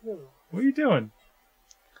him? What are you doing?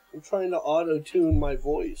 I'm trying to auto-tune my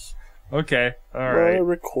voice. Okay, all right.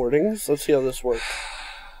 Recordings. Let's see how this works.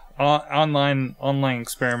 Online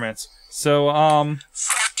experiments. So,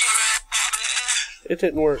 It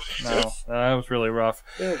didn't work. no, that was really rough.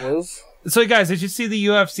 Yeah, it was. So, guys, did you see the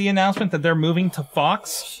UFC announcement that they're moving to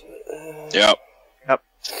Fox? Yep.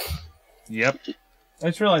 Yep. I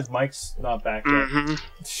just realized Mike's not back yet.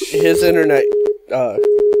 His internet cut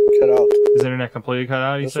out. His internet completely cut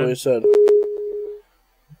out, That's what he said.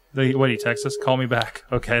 What did he text us? Call me back.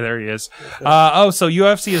 Okay, there he is. So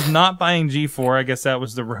UFC is not buying G4. I guess that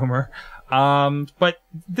was the rumor. But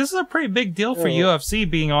this is a pretty big deal for UFC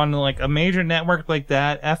being on like a major network like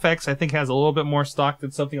that. FX, I think, has a little bit more stock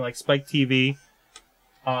than something like Spike TV.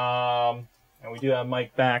 And we do have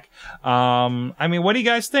Mike back. I mean, what do you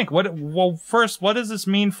guys think? First, what does this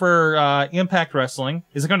mean for Impact Wrestling?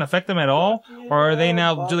 Is it going to affect them at all, or are they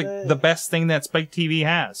now doing the best thing that Spike TV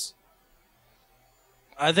has?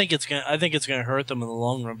 I think it's gonna hurt them in the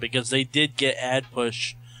long run because they did get ad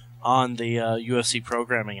push on the UFC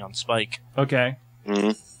programming on Spike. Okay.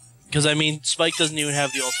 Mm-hmm. Because, I mean, Spike doesn't even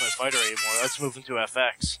have the Ultimate Fighter anymore. That's moving to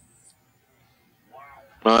FX.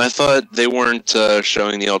 Well, I thought they weren't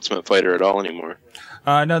showing the Ultimate Fighter at all anymore.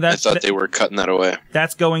 No, I thought they were cutting that away.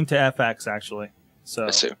 That's going to FX, actually. So.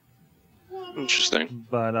 I see. Interesting.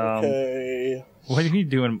 But, Okay. what are you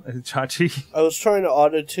doing, Chachi? I was trying to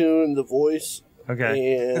auto-tune the voice.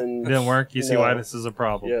 Okay. And Didn't work. You see why this is a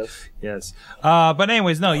problem. Yes. Yes. But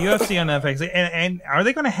anyways, no, UFC on FX. And are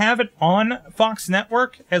they going to have it on Fox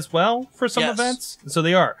Network as well for some events? So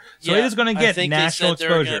they are. So it is going to get national exposure.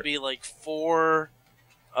 There are going to be like four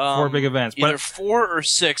big events. Either 4 or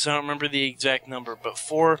 6. I don't remember the exact number, but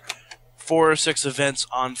 4 or 6 events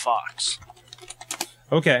on Fox.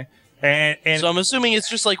 Okay. And so I'm assuming it's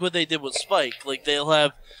just like what they did with Spike. Like they'll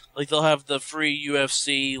have the free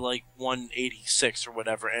UFC 186 or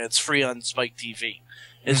whatever, and it's free on Spike TV.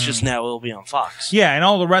 It's just now it'll be on Fox. Yeah, and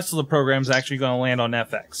all the rest of the programs actually going to land on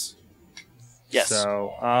FX. Yes.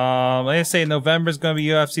 So, like I say, November's going to be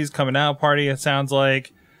UFC's coming out party. It sounds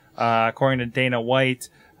like, according to Dana White.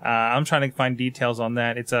 I'm trying to find details on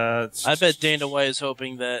that. I bet Dana White is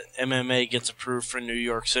hoping that MMA gets approved for New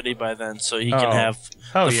York City by then, so he can have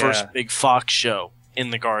the first big Fox show in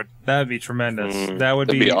the Garden. That would be tremendous. That'd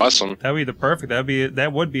be awesome. That would be the perfect.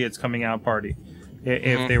 That would be its coming out party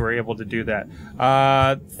if they were able to do that.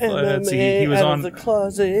 Let's see. He was on the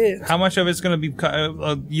closet. How much of it's going to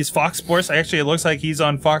be? He's Fox Sports. Actually, it looks like he's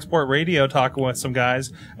on Fox Sport Radio talking with some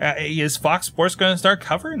guys. Is Fox Sports going to start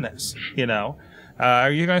covering this?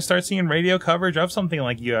 Are you going to start seeing radio coverage of something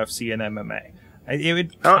like UFC and MMA? It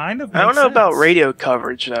would kind of make I don't know sense. about radio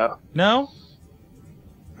coverage, though. No?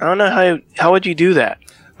 I don't know how would you do that?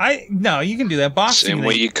 No, you can do that. Boxing. Same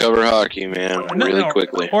way you cover hockey, man, really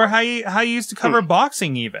quickly. Or how you used to cover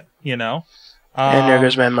boxing, even, and there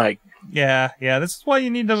goes my mic. Yeah. This is why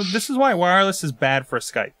you need to. This is why wireless is bad for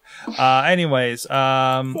Skype. Anyways,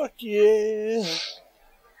 fuck yeah.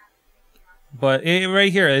 But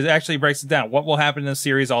right here, it actually breaks it down. What will happen in the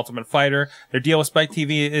series Ultimate Fighter? Their deal with Spike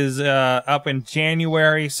TV is up in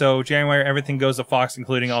January. So January, everything goes to Fox,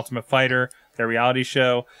 including Ultimate Fighter, their reality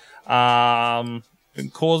show. The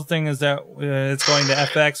cool thing is that it's going to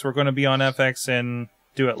FX. We're going to be on FX and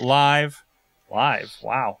do it live. Live.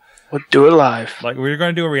 Wow. We'll do it live. Like, we're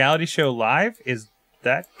going to do a reality show live? Is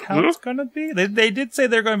that how it's going to be? They did say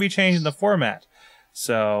they're going to be changing the format.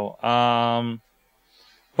 So,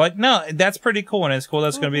 but no, that's pretty cool, and it's cool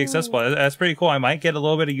that's going to be accessible. That's pretty cool. I might get a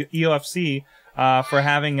little bit of UFC for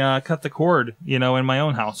having cut the cord, in my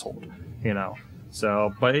own household,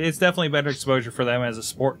 So, but it's definitely better exposure for them as a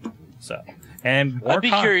sport. So, and I'd be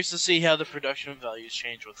curious to see how the production values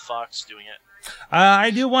change with Fox doing it. I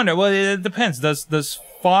do wonder. Well, it depends. Does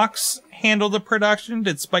Fox handle the production?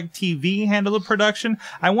 Did Spike TV handle the production?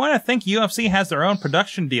 I want to think UFC has their own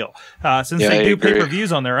production deal since they do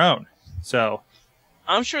pay-per-views on their own. So.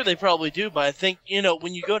 I'm sure they probably do, but I think,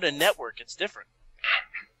 when you go to network, it's different.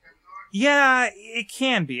 Yeah, it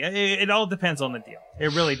can be. It all depends on the deal.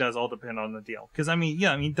 It really does all depend on the deal. Because,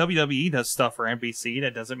 WWE does stuff for NBC.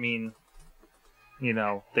 That doesn't mean,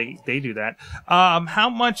 they do that. How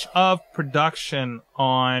much of production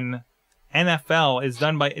on NFL is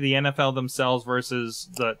done by the NFL themselves versus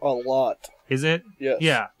the... A lot. Is it? Yes.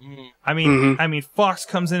 Yeah. Mm-hmm. I mean, Fox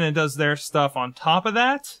comes in and does their stuff on top of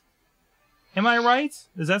that. Am I right?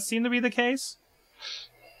 Does that seem to be the case?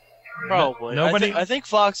 Probably. Nobody. I think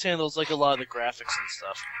Fox handles a lot of the graphics and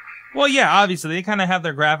stuff. Well, yeah, obviously they kind of have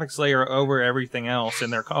their graphics layer over everything else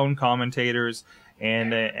and their own commentators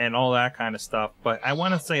and all that kind of stuff. But I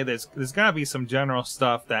want to say there's got to be some general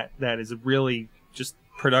stuff that is really just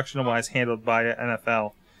production-wise handled by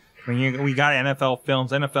NFL. I mean, we got NFL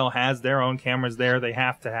films. NFL has their own cameras there. They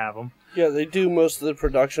have to have them. Yeah, they do most of the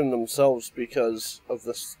production themselves because of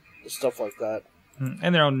this. Stuff like that,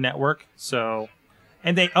 and their own network. So,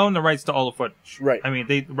 and they own the rights to all the footage. Right. I mean,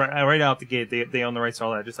 they right out the gate, they own the rights to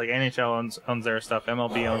all that. Just like NHL owns their stuff,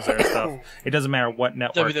 MLB owns their stuff. It doesn't matter what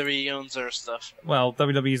network. WWE owns their stuff. Well,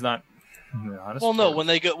 WWE's not. Honest. Well, no, when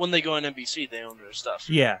they go on NBC, they own their stuff.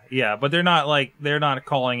 Yeah, but they're not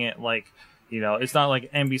calling it it's not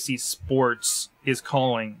like NBC Sports is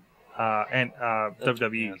calling.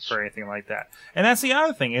 WWE for anything like that. And that's the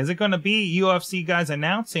other thing. Is it going to be UFC guys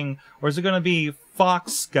announcing, or is it going to be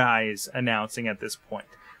Fox guys announcing at this point?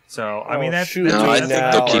 So, I mean, that's... No, I think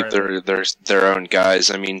they'll keep their own guys.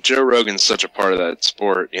 I mean, Joe Rogan's such a part of that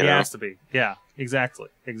sport, He has to be. Yeah, exactly.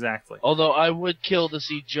 Although I would kill to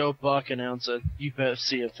see Joe Buck announce a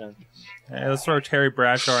UFC event. Let's throw Terry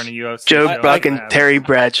Bradshaw in a UFC Joe Buck and Terry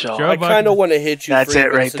Bradshaw. I kind of want to hit you That's for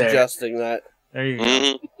it right suggesting that. There you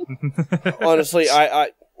go. Honestly, I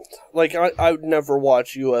would never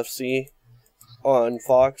watch UFC. on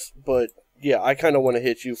Fox, but yeah, I kind of want to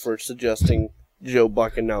hit you for suggesting Joe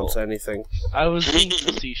Buck announce anything. I was being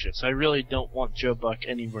facetious. I really don't want Joe Buck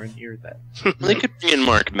anywhere near that. They could bring in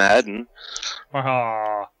Mark Madden.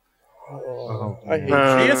 Ah. Oh, I hate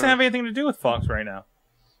He doesn't have anything to do with Fox right now.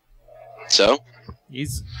 So?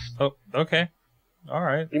 He's... Oh, okay. All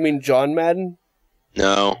right. You mean John Madden?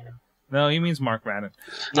 No. No, he means Mark Madden.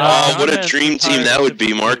 No, Oh, John what a Madden's dream team retired that would be.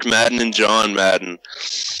 to- Mark Madden and John Madden.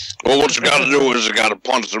 Well, what you gotta do is you gotta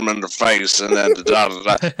punch them in the face, and then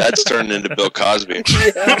that's turned into Bill Cosby.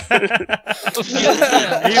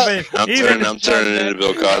 I'm turning into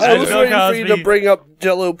Bill I was Cosby. waiting for you to bring up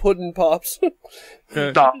Jello pudding pops.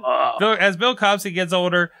 As Bill Cosby gets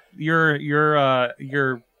older, your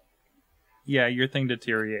thing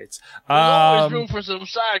deteriorates. There's always room for some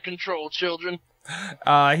side control, children.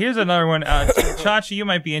 Here's another one. Chachi, you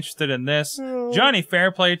might be interested in this. Johnny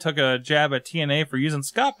Fairplay took a jab at TNA for using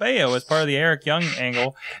Scott Baio as part of the Eric Young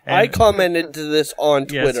angle. And I commented to this on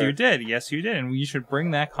Twitter. Yes, you did. Yes, you did. And you should bring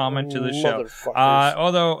that comment to the show. Motherfuckers.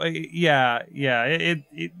 Although,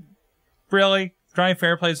 it really, Johnny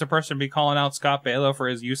Fairplay is the person to be calling out Scott Baio for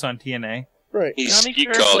his use on TNA. Right. He Johnny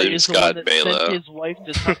called Fairplay him is the Scott one that sent Baio. his wife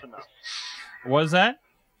to Tough Enough. Was that?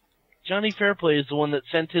 Johnny Fairplay is the one that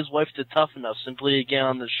sent his wife to Tough Enough simply to get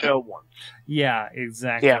on the show once. Yeah,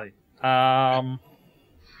 exactly.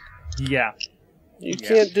 Yeah. You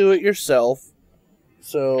can't do it yourself,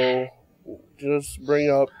 so just bring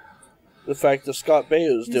up the fact that Scott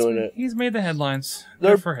Baio's doing it. He's made the headlines.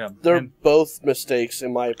 They're- Good for him. They're And- both mistakes,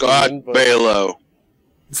 in my God, opinion. But Balo.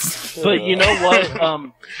 But you know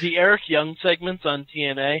what? The Eric Young segments on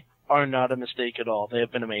TNA are not a mistake at all. They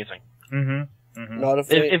have been amazing. not a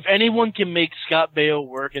fan. If anyone can make Scott Baio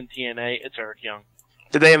work in TNA, it's Eric Young.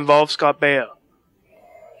 Did they involve Scott Baio?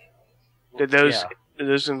 Did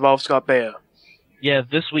those involve Scott Baio? Yeah,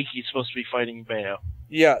 this week he's supposed to be fighting Baio.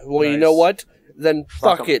 Yeah, well, you Nice. know what? Then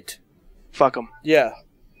Fuck fuck 'em. it. Fuck him. Yeah.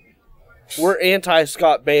 We're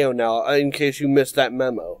anti-Scott Baio now, in case you missed that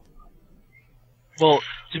memo. Well,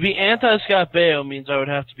 to be anti-Scott Baio means I would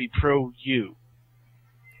have to be pro-you.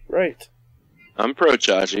 Right. I'm pro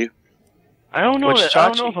Chachi. I don't know. Which I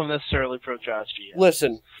don't know Chachi? if I'm necessarily pro-Chachi yet.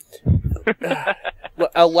 Listen.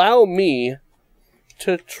 Allow me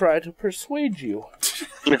to try to persuade you.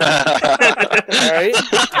 Alright?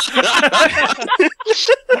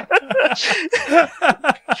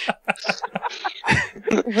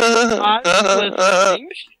 I'm listening.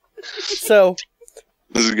 So,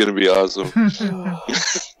 This is gonna be awesome.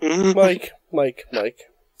 Mike.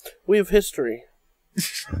 We have history.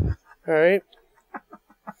 Alright?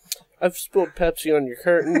 I've spilled Pepsi on your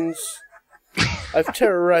curtains. I've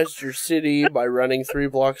terrorized your city by running 3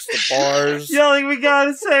 blocks to bars. Yelling, we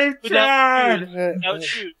gotta save Chad! Without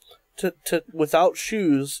shoes. Without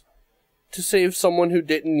shoes to save someone who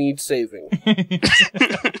didn't need saving.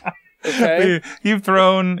 Okay? You've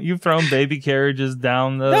thrown baby carriages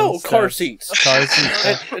down the No, car steps. seats. Car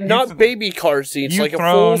seats. And not baby car seats, You've like a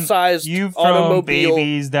thrown- full-sized You've thrown automobile.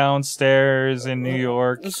 babies downstairs in New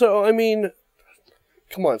York. So, I mean,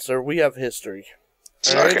 come on, sir. We have history.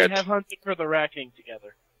 Suck We it. have hunted for the Rat King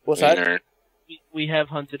together. What's that? Wiener. We have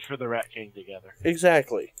hunted for the Rat King together.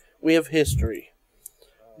 Exactly. We have history.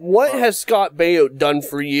 What has Scott Baio done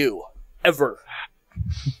for you? Ever.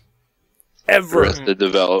 Ever. Arrested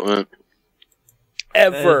Development. That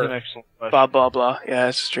is an Ever. excellent question. Blah, blah, blah. Yeah,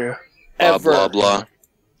 that's true. Blah, Ever. blah, blah.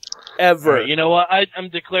 Ever. Alright, you know what? I'm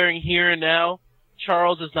declaring here and now,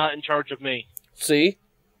 Charles is not in charge of me. See?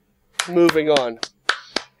 Moving on.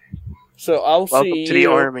 So I'll Welcome see to the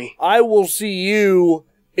you. army. I will see you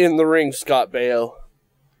in the ring, Scott Baio.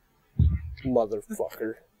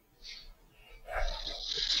 Motherfucker.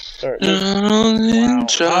 Alright.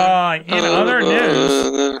 In other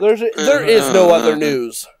news, There is no other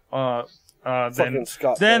news. then Fucking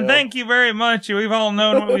Scott Baio. thank you very much. We've all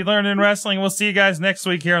known what we learned in wrestling. We'll see you guys next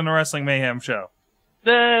week here on the Wrestling Mayhem Show.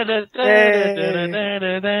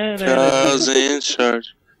 Charles in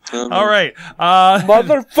charge. All right.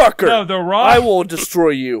 Motherfucker! No, the Raw. I will destroy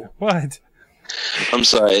you. What? I'm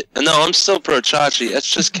sorry. No, I'm still pro Chachi. That's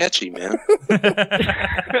just catchy, man.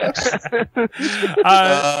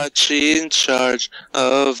 Chachi in charge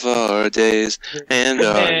of our days and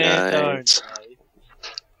our nights.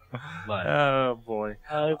 Oh boy.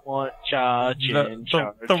 I want Chachi in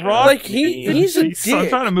charge. The Raw. Like, he's a I'm dick.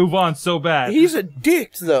 trying to move on so bad. He's a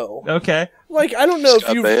dick, though. Okay. Like, I don't know Scott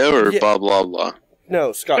if you... Baio or Yeah, blah, blah, blah?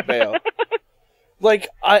 no, Scott Baio. Like,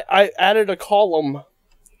 I added a column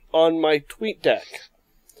on my tweet deck.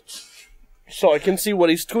 So I can see what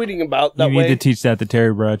he's tweeting about that you way. need to teach that to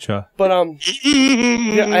Terry Bradshaw. But,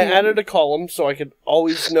 yeah, I added a column so I could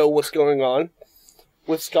always know what's going on.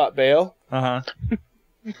 with Scott Baio. Uh-huh.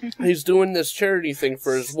 He's doing this charity thing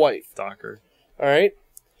for his wife. Stalker. All right?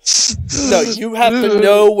 No, you have to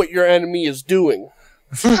know what your enemy is doing.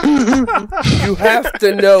 You have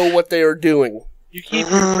to know what they are doing. You keep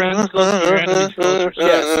your friends close to your enemies closer.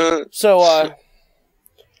 Yes. So,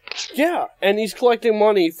 yeah, and he's collecting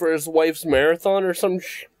money for his wife's marathon or some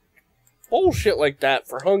bullshit like that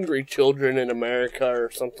for hungry children in America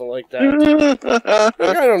or something like that. Like,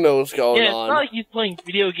 I don't know what's going Yeah, on. it's not like he's playing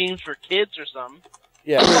video games for kids or something.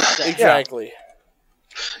 Yeah, exactly.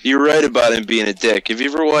 You're right about him being a dick. Have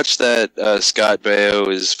you ever watched that Scott Baio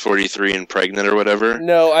is 43 and pregnant or whatever?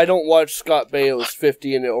 No, I don't watch Scott Baio's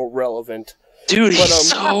 50 and Irrelevant. Dude,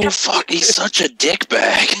 he's he's such a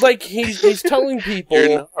dickbag. Like, he's telling people...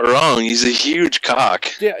 You're not wrong, he's a huge cock.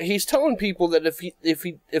 Yeah, he's telling people that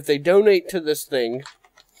if they donate to this thing,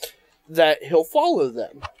 that he'll follow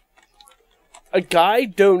them. A guy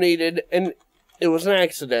donated, and it was an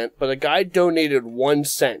accident, but a guy donated 1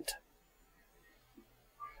 cent.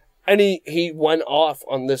 And he went off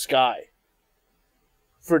on this guy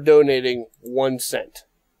for donating 1 cent.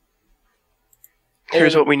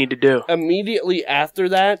 Here's what we need to do. Immediately after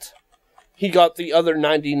that, he got the other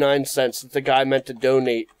 99 cents that the guy meant to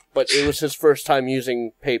donate, but it was his first time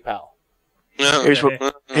using PayPal. Here's what we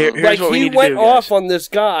need to do. He went off on this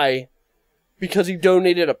guy because he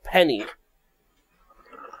donated a penny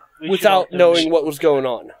without knowing what was going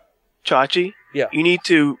on. Chachi, yeah, you need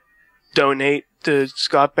to donate to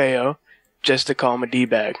Scott Baio just to call him a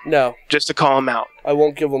D-bag. No. Just to call him out. I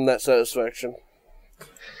won't give him that satisfaction.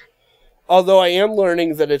 Although I am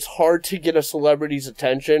learning that it's hard to get a celebrity's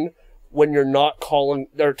attention when you're not calling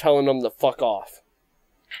or telling them to fuck off.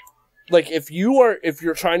 Like, if you're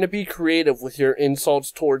trying to be creative with your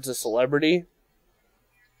insults towards a celebrity,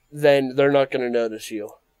 then they're not going to notice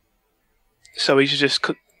you. So we should just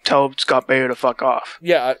tell Scott Baio to fuck off.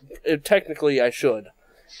 Yeah, technically I should.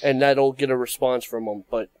 And that'll get a response from him,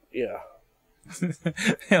 but yeah.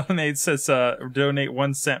 Nate says, donate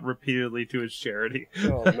 1 cent repeatedly to his charity.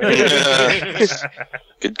 Oh, man.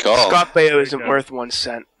 Good call. Scott Baio isn't worth 1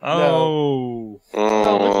 cent. Oh.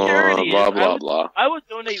 No, charity blah, is, blah, blah. I would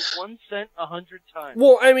donate 1 cent 100 times.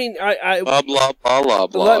 Well, I mean, I blah, blah, blah, blah,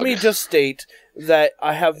 blah. Let me just state that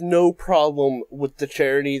I have no problem with the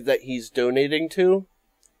charity that he's donating to.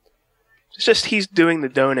 It's just he's doing the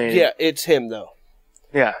donating. Yeah, it's him, though.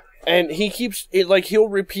 Yeah. And he keeps it, like, he'll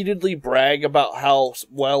repeatedly brag about how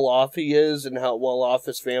well off he is and how well off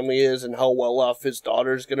his family is and how well off his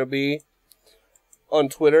daughter's gonna be on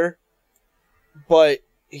Twitter. But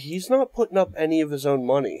he's not putting up any of his own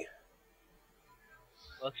money.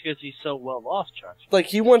 That's because he's so well off, Chachi. Like,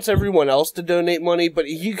 he wants everyone else to donate money, but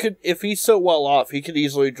he could, if he's so well off, he could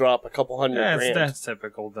easily drop a couple $100 grand. That's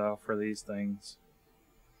typical, though, for these things.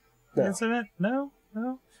 No. Isn't it? No?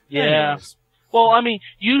 Yeah. Anyways. Well, I mean,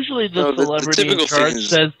 usually the celebrity in charge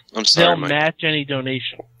says they'll match any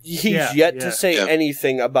donation. He's yet to say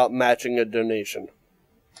anything about matching a donation.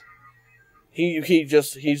 He's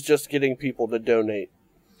just getting people to donate.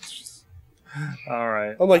 All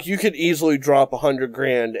right. I'm like, you could easily drop $100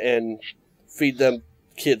 grand and feed them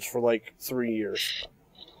kids for like 3 years.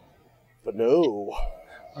 But no.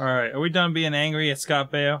 All right. Are we done being angry at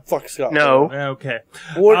Scott Baio? Fuck Scott No. Baio. Okay.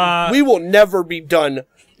 We will never be done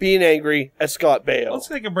being angry at Scott Baio. Let's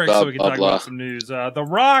take a break so we can talk about some news. The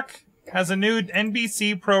Rock has a new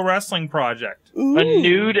NBC Pro Wrestling project. Ooh. A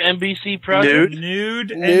nude NBC project? Nude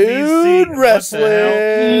NBC. Wrestling.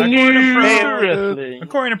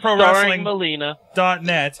 According to Pro Starring Melina.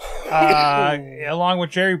 .net, along with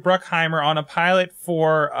Jerry Bruckheimer on a pilot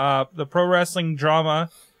for the pro wrestling drama,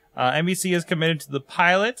 NBC is committed to the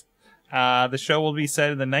pilot. The show will be set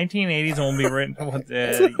in the 1980s and will be written.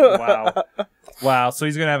 Wow. So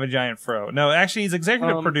he's gonna have a giant fro. No, actually, he's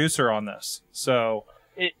executive producer on this. So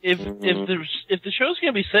if the show's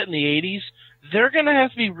gonna be set in the 80s, they're gonna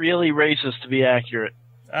have to be really racist to be accurate.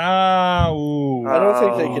 I don't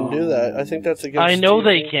think they can do that. I think that's against. I know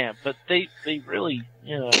they can't, but they really,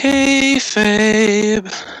 you know.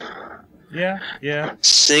 Kayfabe. Yeah.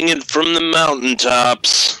 Sing it from the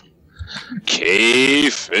mountaintops.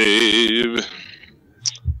 Kayfabe.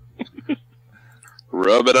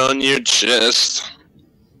 Rub it on your chest.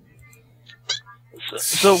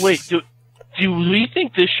 So wait, do we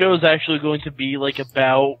think this show is actually going to be like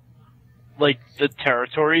about like the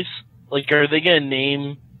territories? Like, are they gonna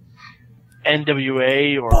name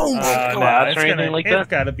NWA or class or anything like that? It's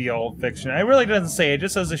got to be all fiction. It really doesn't say. It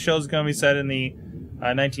just says the show's going to be set in the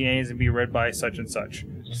 1980s and be read by such and such.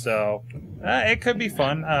 So it could be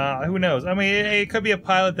fun. Who knows? I mean, it could be a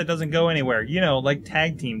pilot that doesn't go anywhere. You know, like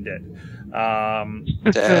Tag Team did.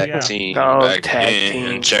 Tag team. Back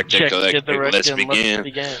in. Check the collective. Let's begin.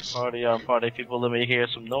 Party people, let me hear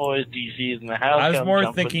some noise. DC's in the house. I was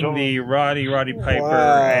more thinking the Roddy Piper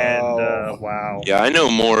and wow. Yeah, I know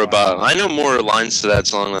more lines to that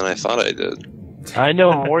song than I thought I did. I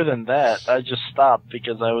know more than that. I just stopped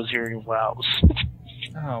because I was hearing wows.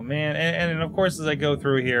 Oh man, and of course as I go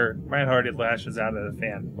through here, Matt Hardy lashes out at a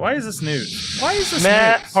fan. Why is this news? Why is this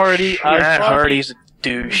Matt news? Hardy? Matt Hardy's a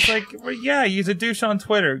douche. It's like, yeah, he's a douche on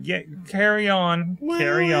Twitter. Yeah, carry on. All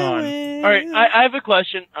right, I have a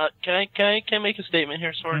question. Can I make a statement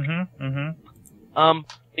here, Sorg?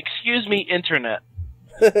 Excuse me, internet.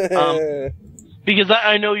 Because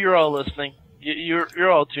I know you're all listening.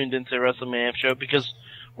 You're all tuned into the Wrestling Mayhem show because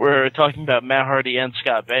we're talking about Matt Hardy and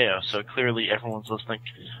Scott Baio, so clearly everyone's listening.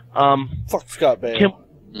 Fuck Scott Baio.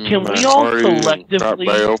 Can we all collectively?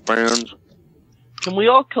 Can we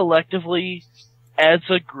all collectively, as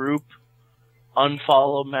a group,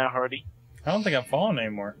 unfollow Matt Hardy? I don't think I'm following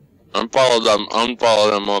anymore. Unfollowed that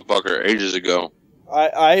motherfucker ages ago.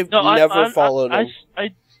 I've never followed him.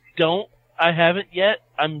 I haven't yet.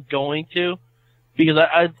 I'm going to. Because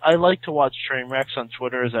I like to watch train wrecks on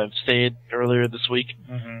Twitter, as I've stated earlier this week,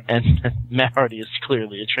 and Matt Hardy is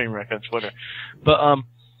clearly a train wreck on Twitter. But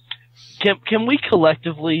can we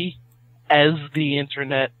collectively, as the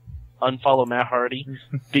internet, unfollow Matt Hardy?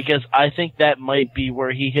 Because I think that might be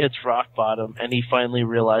where he hits rock bottom, and he finally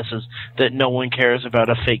realizes that no one cares about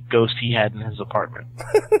a fake ghost he had in his apartment.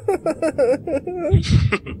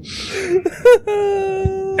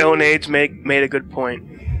 Elnades made a good point.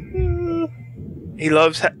 He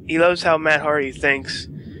loves how Matt Hardy thinks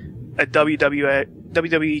a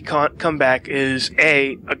WWE comeback is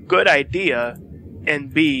A, a good idea,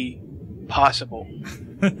 and B, possible.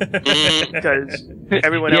 Because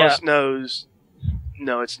everyone else knows,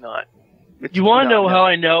 no, it's not. You want to know how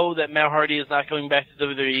I know that Matt Hardy is not coming back to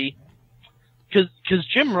WWE? Because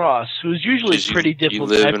Jim Ross, who's usually pretty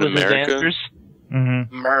diplomatic with his answers,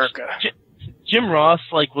 America. Jim Ross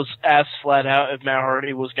was asked flat out if Matt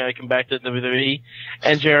Hardy was going to come back to WWE,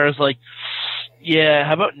 and JR's like, yeah,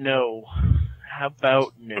 how about no? How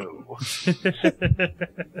about no?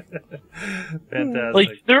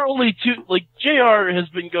 Fantastic. There are only two. JR has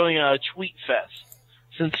been going on a tweet fest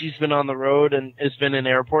since he's been on the road and has been in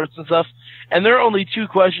airports and stuff, and there are only two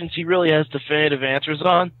questions he really has definitive answers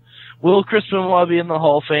on. Will Chris Benoit be in the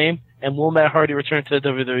Hall of Fame, and will Matt Hardy return to the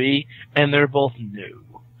WWE? And they're both no.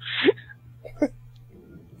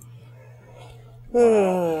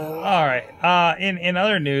 All right. In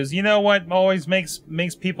other news, you know what always makes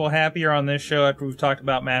people happier on this show after we've talked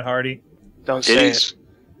about Matt Hardy? Don't say it.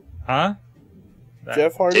 Huh?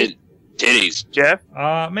 Jeff Hardy? Titties. Jeff?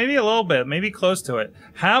 Maybe a little bit, maybe close to it.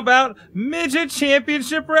 How about Midget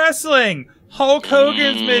Championship Wrestling? Hulk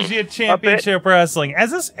Hogan's Midget Championship Wrestling.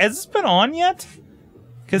 Has this been on yet?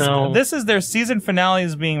 Because this is their season finale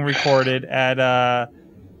is being recorded at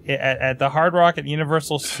the Hard Rock at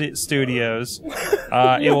Universal Studios.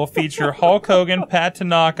 It will feature Hulk Hogan, Pat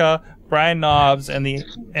Tanaka, Brian Knobbs, and the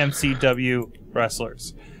MCW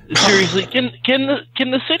wrestlers. Seriously, can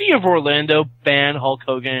the city of Orlando ban Hulk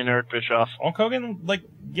Hogan and Eric Bischoff? Hulk Hogan,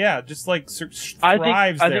 thrives I think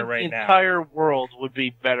right the now. entire world would be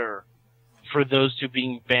better for those two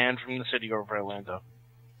being banned from the city of Orlando.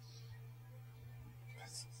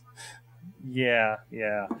 Yeah.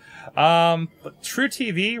 But True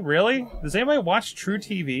TV, really? Does anybody watch True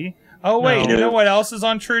TV? Oh wait, No. you know what else is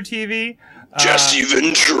on True TV? Jesse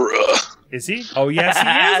Ventura. Is he? Oh yes, he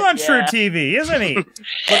is on True TV, isn't he?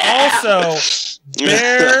 But also,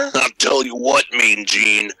 Bear. I'll tell you what, Mean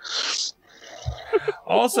Gene.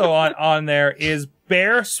 Also on there is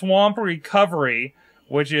Bear Swamp Recovery,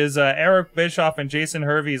 which is Eric Bischoff and Jason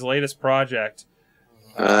Hervey's latest project.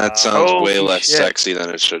 That sounds way less sexy than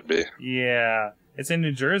it should be. Yeah, it's in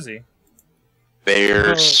New Jersey.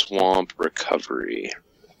 Bear Swamp Recovery.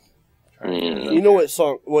 You know what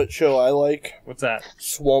show I like? What's that?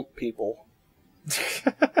 Swamp People.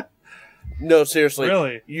 No, seriously.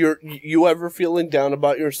 Really? You ever feeling down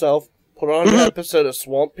about yourself? Put on an episode of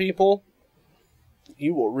Swamp People.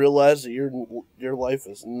 You will realize that your life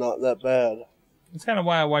is not that bad. That's kind of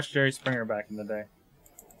why I watched Jerry Springer back in the day.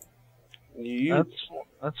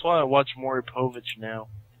 That's why I watch Maury Povich now.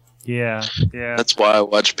 Yeah. That's why I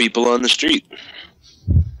watch people on the street.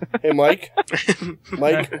 Hey, Mike.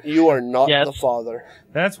 Mike, you are not the father.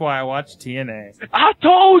 That's why I watch TNA. I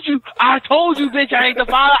told you, bitch, I ain't the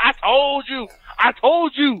father. I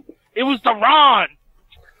told you. It was the Ron.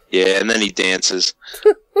 Yeah, and then he dances.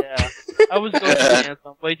 Yeah, I was going to dance.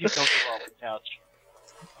 I'm way too comfortable on the couch.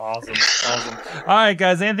 Awesome. All right,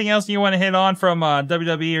 guys. Anything else you want to hit on from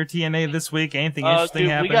WWE or TNA this week? Anything interesting dude,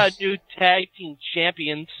 happen? We got new tag team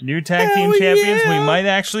champions. New tag team champions we might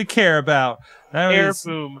actually care about. Air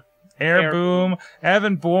Boom. Air Boom,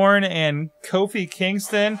 Evan Bourne, and Kofi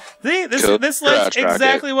Kingston. This list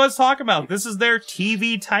exactly what I was talking about. This is their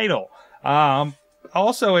TV title.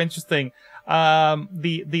 Also interesting.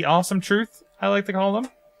 The Awesome Truth, I like to call them.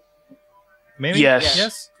 Maybe?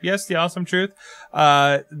 Yes. Yes, the Awesome Truth.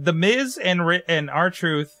 The Miz and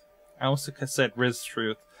R-Truth, I also said Rizz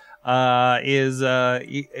Truth, is...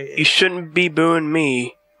 you shouldn't be booing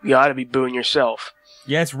me. You ought to be booing yourself.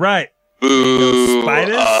 Yes, right. Boo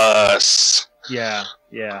Spiders? us. Yeah.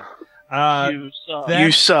 You suck.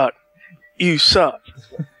 You suck. You suck.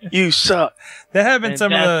 You suck. That have been And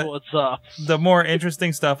some that's of what's up. the more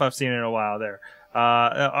interesting stuff I've seen in a while there.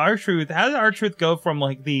 R-Truth, how did R-Truth go from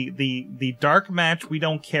like the dark match we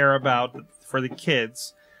don't care about for the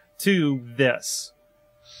kids to this?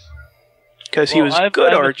 Because he was good,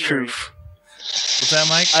 I have a R-Truth. Is that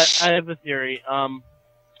Mike? I have a theory.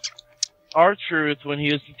 R-Truth, when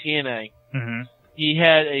he was in TNA, he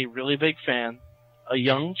had a really big fan, a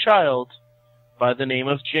young child by the name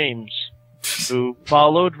of James, who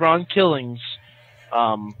followed Ron Killings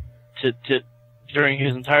during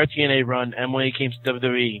his entire TNA run and when he came to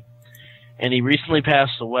WWE. And he recently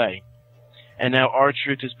passed away. And now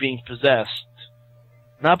R-Truth is being possessed.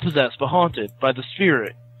 Not possessed, but haunted by the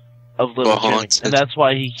spirit of little Jimmy. And that's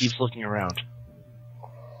why he keeps looking around.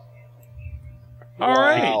 All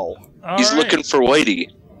right. Wow. He's looking for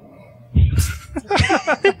Whitey.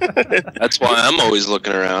 That's why I'm always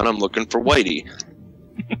looking around. I'm looking for Whitey.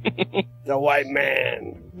 The white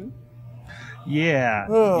man. Yeah.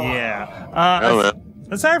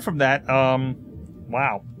 Aside from that,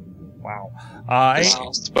 wow.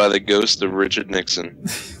 Possessed by the ghost of Richard Nixon.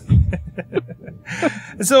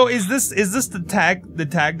 So is this the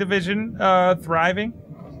tag division thriving?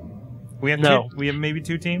 We have we have maybe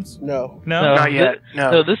two teams? No. Not yet.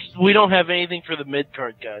 No. We don't have anything for the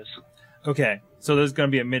mid-card guys. Okay. So there's going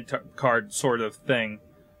to be a mid-card sort of thing.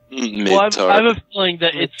 Well, I have a feeling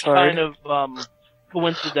that it's kind of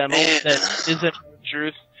coincidental that isn't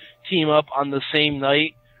Truth team up on the same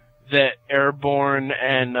night that Airborne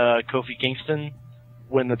and Kofi Kingston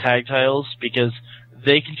win the tag titles, because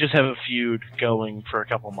they can just have a feud going for a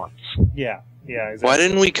couple month. Yeah, exactly. Why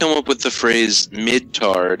didn't we come up with the phrase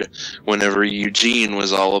mid-card whenever Eugene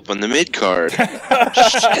was all up on the mid-card?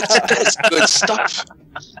 That's good stuff.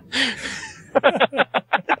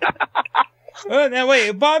 Now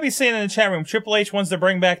wait, Bobby's saying in the chat room, Triple H wants to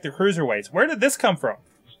bring back the cruiserweights. Where did this come from?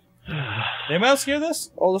 Anybody else hear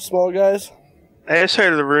this? All the small guys? I just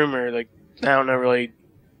heard of the rumor. Like, I don't know, really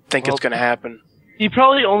think it's going to happen. He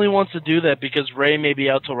probably only wants to do that because Ray may be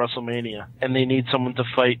out till WrestleMania, and they need someone to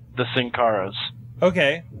fight the Sin Caras.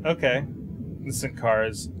 Okay. The Sin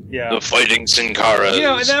Caras, yeah. The fighting Sin Caras. You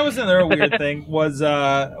know, and that was another weird thing. Was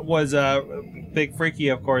Big Freaky,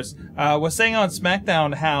 of course, was saying on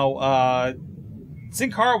SmackDown how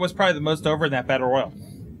Sin Cara was probably the most over in that Battle Royal.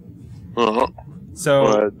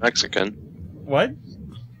 So Mexican. What?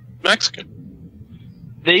 Mexican.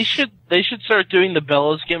 They should start doing the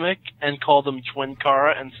Bellas gimmick and call them Twin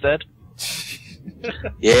Cara instead.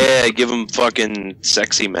 Yeah, give them fucking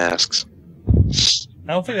sexy masks.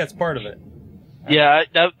 I don't think that's part of it. Yeah,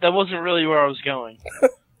 that wasn't really where I was going.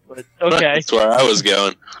 But okay. That's where I was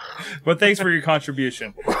going. But thanks for your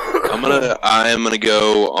contribution. I am gonna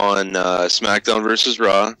go on SmackDown vs.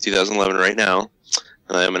 Raw 2011 right now,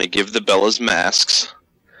 and I'm gonna give the Bellas masks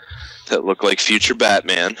that look like future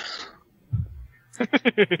Batman.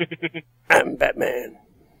 I'm Batman.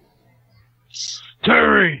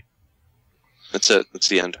 Terry! That's it. That's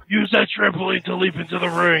the end. Use that trampoline to leap into the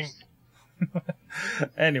ring.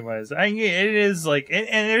 Anyways, it is like, and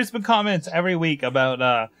there's been comments every week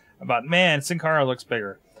about man, Sin Cara looks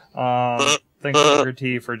bigger. Thanks to Sugar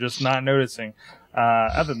T for just not noticing.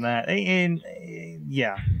 Other than that,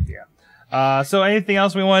 yeah. So anything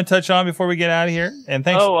else we want to touch on before we get out of here? And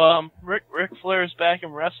thanks. Ric Flair's back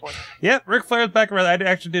in wrestling. Yep, Ric Flair's back in wrestling. I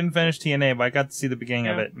actually didn't finish TNA, but I got to see the beginning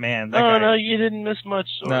of it. Man, that guy. No, you didn't miss much.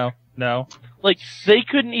 Sorg. No. Like, they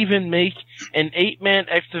couldn't even make an 8-man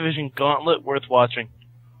X Division gauntlet worth watching.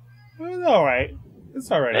 It's all right.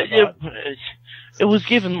 It was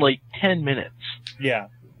given like 10 minutes. Yeah.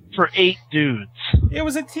 For 8 dudes. It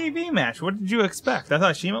was a TV match. What did you expect? I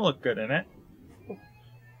thought Shima looked good in it.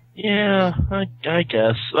 Yeah, I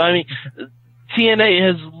guess. I mean, TNA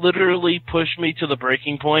has literally pushed me to the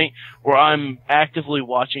breaking point where I'm actively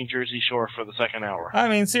watching Jersey Shore for the second hour. I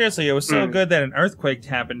mean, seriously, it was so good that an earthquake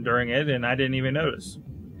happened during it, and I didn't even notice.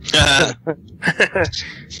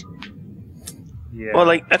 Yeah. Well,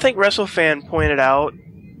 like I think WrestleFan pointed out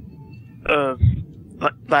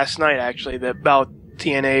last night actually that about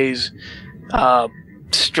TNA's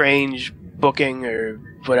strange booking or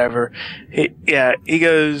whatever. He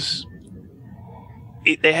goes.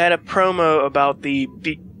 They had a promo about the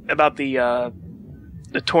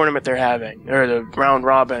tournament they're having, or the round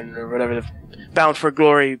robin, or whatever the Bound for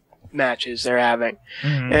Glory matches they're having,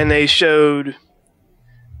 and they showed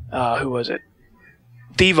who was it?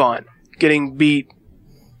 Devon getting beat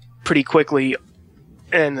pretty quickly,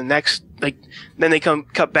 and the next then they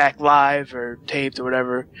cut back live or taped or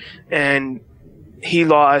whatever, and he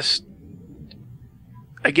lost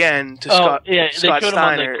again to Scott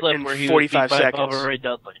Steiner in 45 seconds. Bubba Ray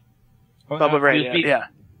Dudley. Bubba Ray, yeah.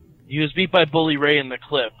 He was beat by Bully Ray in the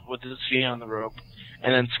clip with his feet on the rope,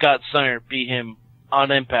 and then Scott Steiner beat him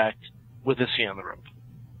on Impact with his feet on the rope.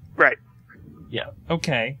 Right. Yeah.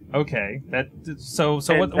 Okay.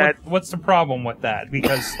 What's the problem with that?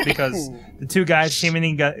 Because the two guys came in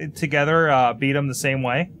and got together, beat them the same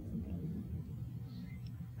way.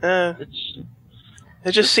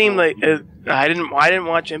 It just seemed like I didn't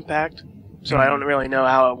watch Impact, so I don't really know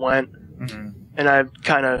how it went, and I'm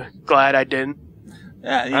kind of glad I didn't.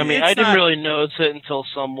 Yeah, I mean, I didn't really notice it until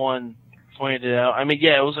someone pointed it out. I mean,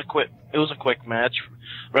 yeah, it was a quick match.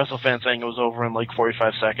 WrestleFan saying it was over in like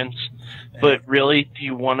 45 seconds. But really, do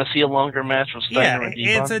you want to see a longer match with Steiner and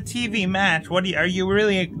Devon? It's a TV match. Are you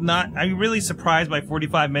really surprised by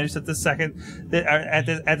 45 minutes at this second?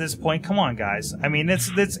 At this point, come on, guys. I mean, it's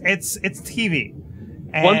TV.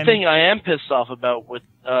 And one thing I am pissed off about with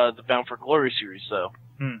the Bound for Glory series, though,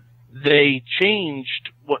 they changed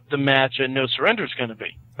what the match at No Surrender is going to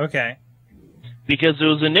be. Okay. Because it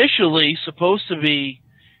was initially supposed to be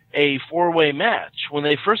a four-way match. When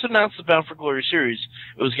they first announced the Bound for Glory series,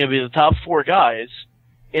 it was going to be the top four guys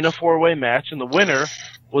in a four-way match, and the winner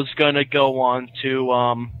was going to go on to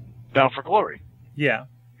Bound for Glory. Yeah.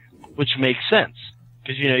 Which makes sense.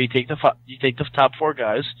 Because, you take the top four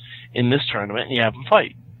guys in this tournament and you have them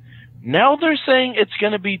fight. Now they're saying it's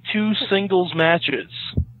going to be two singles matches.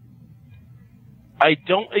 I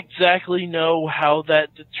don't exactly know how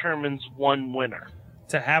that determines one winner.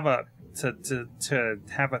 To have a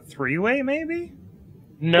three-way, maybe?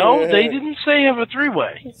 No, they didn't say have a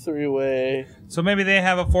three-way. Three-way. So maybe they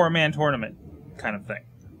have a four-man tournament kind of thing.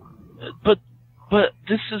 But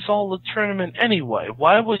this is all a tournament anyway.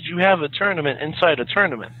 Why would you have a tournament inside a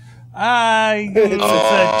tournament? It's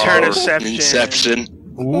a turn-inception. Inception.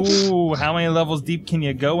 Ooh, how many levels deep can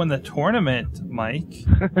you go in the tournament, Mike?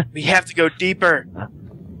 We have to go deeper.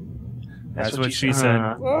 That's what she said.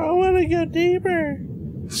 I want to go deeper.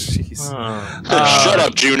 Jeez. Shut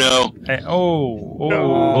up, Juno. Hey, I'd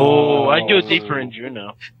go deeper in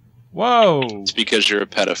Juno. Whoa. It's because you're a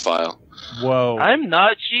pedophile. Whoa. I'm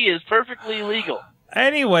not. She is perfectly legal.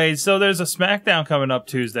 Anyway, so there's a SmackDown coming up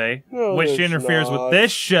Tuesday, which interferes with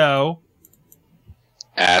this show.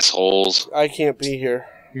 Assholes. I can't be here.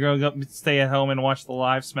 You're going to stay at home and watch the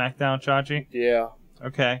live SmackDown, Chachi? Yeah.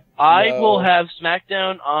 Okay. I will have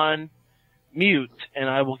SmackDown on mute, and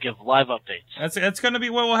I will give live updates. That's going to be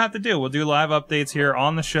what we'll have to do. We'll do live updates here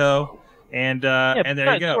on the show, and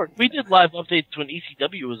there you go. Sorg, we did live updates when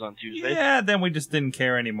ECW was on Tuesday. Yeah, then we just didn't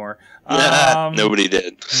care anymore. Nobody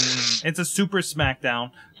did. It's a super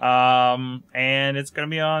SmackDown, and it's going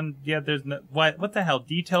to be on. Yeah, there's no, what the hell?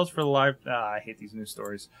 Details for the live. I hate these news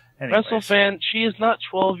stories. Anyways. WrestleFan, she is not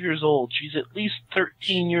 12 years old. She's at least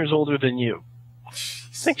 13 years older than you. I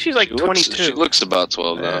think she's like 22. She looks about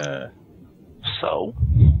 12 now. So?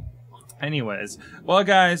 Anyways. Well,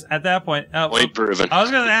 guys, at that point... Point proven. I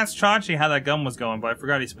was going to ask Chachi how that gum was going, but I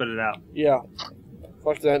forgot he spit it out. Yeah.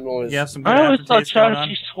 Fuck that noise. You have some good I always thought aftertaste going on?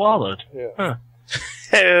 Chachi swallowed. Yeah. Oh.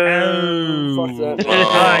 Fuck that noise.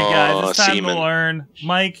 Alright, guys, it's time semen. to learn.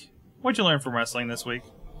 Mike, what'd you learn from wrestling this week?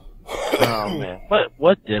 Oh, man.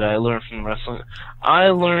 What did I learn from wrestling? I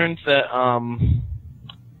learned that,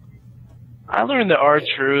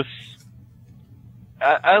 R-Truth...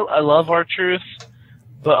 I love R-Truth,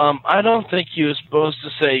 but I don't think he was supposed to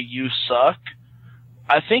say you suck.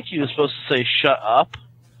 I think he was supposed to say shut up,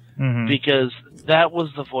 because that was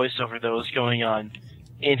the voiceover that was going on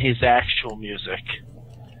in his actual music.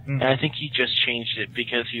 And I think he just changed it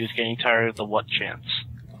because he was getting tired of the what chants.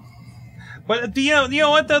 But you know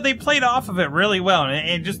what though? They played off of it really well, and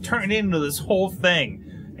it just turned into this whole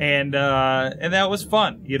thing, and that was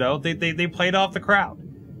fun. They played off the crowd,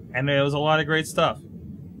 and it was a lot of great stuff.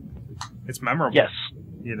 It's memorable. Yes.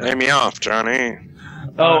 Lay me off, Johnny.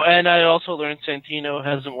 Oh, and I also learned Santino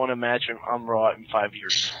hasn't won a match on Raw in 5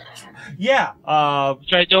 years. Yeah.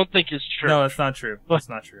 Which I don't think is true. No, that's not true. That's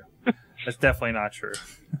not true. That's definitely not true.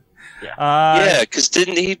 Yeah. Yeah, because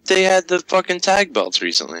didn't they had the fucking tag belts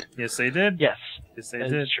recently? Yes, they did. Yes. Yes, they That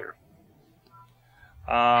did. is true.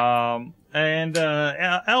 And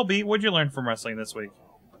LB, what'd you learn from wrestling this week?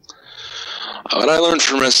 What I learned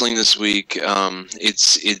from wrestling this week,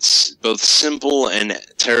 it's both simple and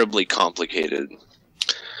terribly complicated.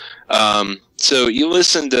 So you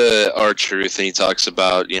listen to R-Truth and he talks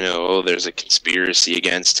about, there's a conspiracy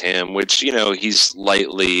against him, which, he's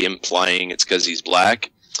lightly implying it's because he's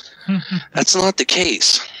black. That's not the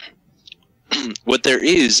case. What there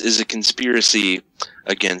is a conspiracy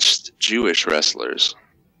against Jewish wrestlers.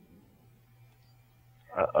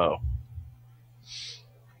 Uh-oh.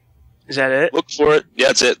 Is that it? Look for it. Yeah,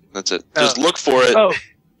 that's it. That's it. Just look for it. Oh,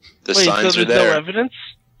 The wait, signs so are there's there. no evidence?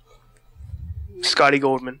 Scotty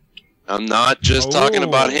Goldman. I'm not just talking Oh.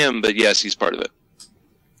 about him, but yes, he's part of it.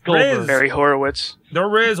 Rizz. Barry Horowitz. The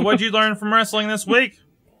Rizz, what'd you learn from wrestling this week?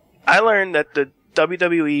 I learned that the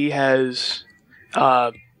WWE has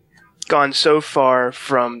gone so far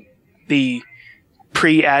from the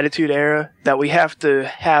pre-Attitude Era that we have to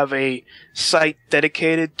have a site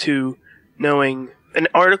dedicated to knowing an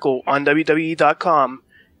article on WWE.com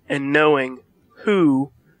and knowing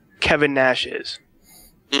who Kevin Nash is.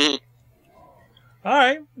 Mhm. All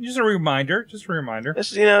right, just a reminder. Just a reminder.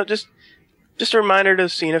 This, just a reminder to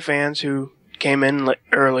Cena fans who came in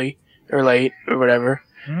early or late or whatever.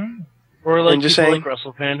 Hmm, Or like I'm just people saying- like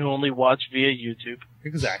WrestleFan who only watch via YouTube.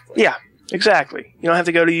 exactly. Yeah, exactly. You don't have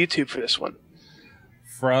to go to YouTube for this one.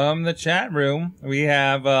 From the chat room, we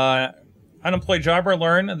have Unemployed Jobber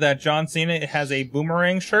learned that John Cena has a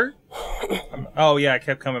boomerang shirt. Oh, yeah, it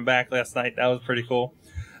kept coming back last night. That was pretty cool.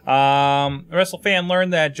 WrestleFan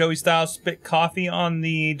learned that Joey Styles spit coffee on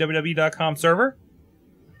the WWE.com server.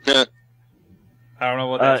 Yeah. I don't know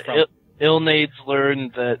what that's from. Ilnades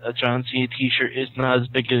learned that a John Cena t-shirt is not as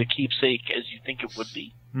big a keepsake as you think it would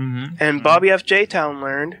be. Mm-hmm. And Bobby F. J-Town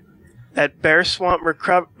learned that Bear Swamp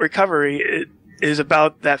Recovery is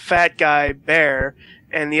about that fat guy, Bear,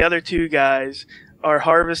 and the other two guys are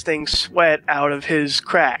harvesting sweat out of his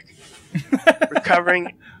crack.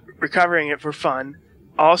 recovering it for fun.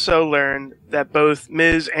 Also learned that both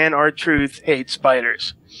Miz and R-Truth hate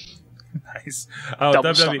spiders. Nice. Oh, Double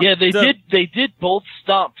WWE. stomp. Yeah, they did both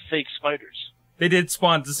stomp fake spiders. They did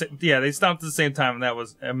spawn. They stomped at the same time, and that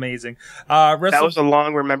was amazing. That was a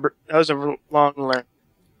long learn.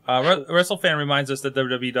 WrestleFan reminds us that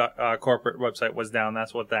WWE corporate website was down.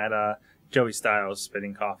 That's what that Joey Styles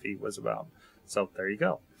spitting coffee was about. So there you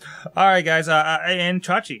go. All right, guys. And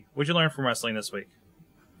Chachi, what'd you learn from wrestling this week?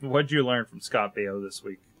 What'd you learn from Scott Baio this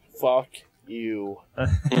week? Fuck you.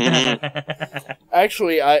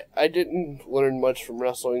 Actually, I didn't learn much from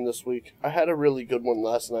wrestling this week. I had a really good one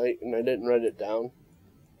last night, and I didn't write it down.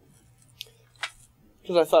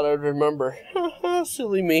 Because I thought I would remember.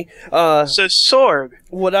 Silly me. So Sorg.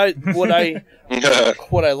 What I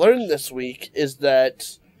learned this week is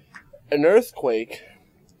that an earthquake,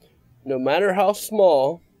 no matter how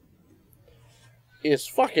small, is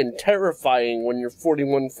fucking terrifying when you're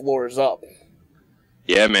 41 floors up.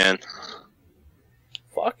 Yeah, man.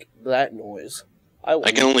 Fuck that noise.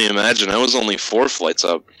 I can only imagine. I was only 4 flights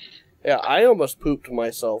up. Yeah, I almost pooped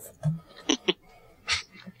myself.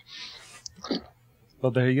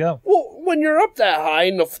 Well, there you go. Well, when you're up that high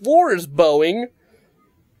and the floor is bowing,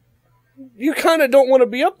 you kind of don't want to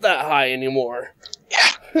be up that high anymore.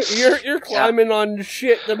 Yeah. You're climbing on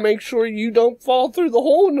shit to make sure you don't fall through the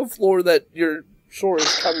hole in the floor that you're sure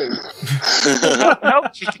is coming. How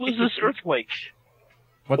big was this earthquake?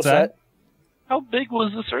 What's that? How big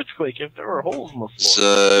was this earthquake if there were holes in the floor? It's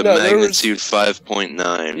No, there magnitude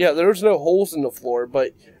 5.9. Yeah, there was no holes in the floor,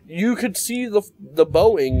 but you could see the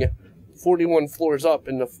bowing 41 floors up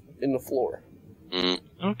in the floor. Mm.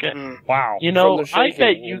 Okay. Wow. You know, From the I shaking.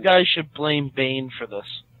 bet you guys should blame Bane for this.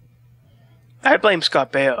 I blame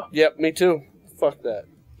Scott Baio. Yep, me too. Fuck that.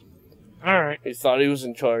 Alright. He thought he was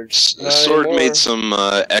in charge. Not Sorg anymore. made some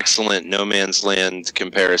excellent No Man's Land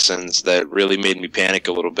comparisons that really made me panic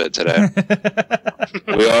a little bit today.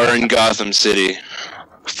 We are in Gotham City.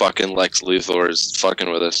 Fucking Lex Luthor is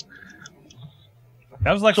fucking with us.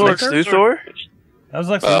 That was like Lex Luthor? That was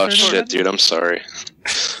like Oh shit, dude, I'm sorry.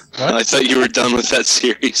 I thought you were done with that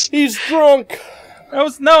series. He's drunk.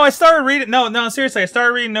 I started reading. No, seriously, I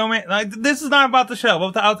started reading No Man. Like, this is not about the show.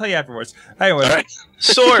 I'll tell you afterwards. Anyway, All right.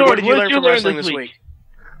 Sorg, what did you what learn from wrestling this week?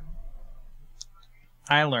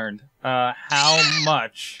 I learned how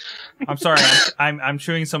much. I'm sorry, I'm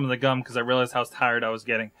chewing some of the gum because I realized how tired I was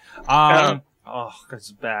getting. Oh,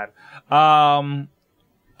 that's bad. Paw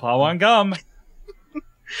on gum.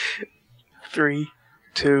 3,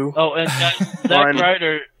 2. Oh, and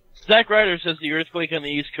Zack Ryder says the earthquake on the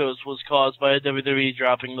East Coast was caused by a WWE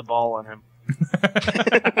dropping the ball on him. That's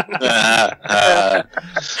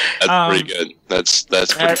pretty good. That's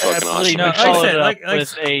pretty fucking awesome. No, like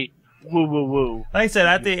with a woo woo woo. Like I said,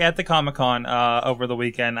 at the Comic-Con over the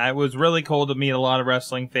weekend, it was really cool to meet a lot of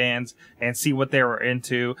wrestling fans and see what they were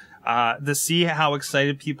into. To see how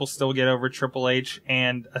excited people still get over Triple H,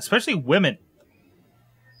 and especially women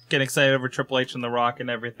get excited over Triple H and The Rock and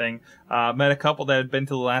everything. Met a couple that had been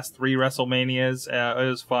to the last 3 WrestleManias. It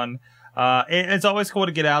was fun. It's always cool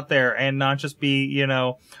to get out there and not just be, you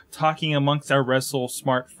know, talking amongst our Wrestle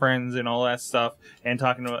Smart friends and all that stuff, and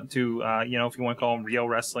talking to you know, if you want to call them real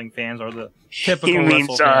wrestling fans or the typical He Wrestle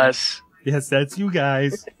means fans. us. Yes, that's you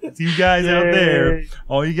guys. It's you guys out there.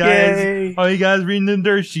 All you guys reading the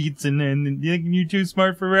dirt sheets and thinking you're too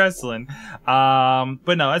smart for wrestling.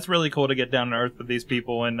 But no, it's really cool to get down to earth with these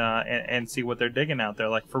people and see what they're digging out there,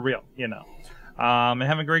 like for real, you know. And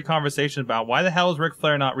having a great conversation about why the hell is Ric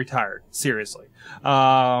Flair not retired? Seriously.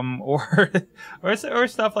 Or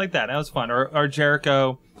stuff like that. That was fun. Or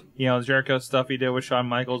Jericho, you know, Jericho stuff he did with Shawn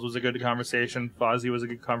Michaels was a good conversation. Fozzy was a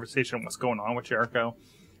good conversation. What's going on with Jericho?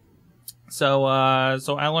 So I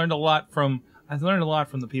learned a lot from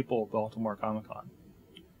the people of Baltimore Comic-Con.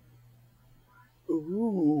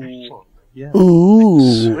 Ooh. Yeah.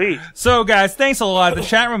 Ooh. Sweet. So guys, thanks a lot. The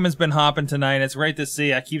chat room has been hopping tonight. It's great to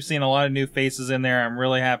see. I keep seeing a lot of new faces in there. I'm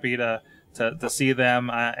really happy to see them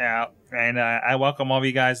out. And I welcome all of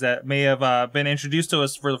you guys that may have been introduced to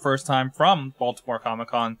us for the first time from Baltimore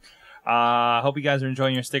Comic-Con. Hope you guys are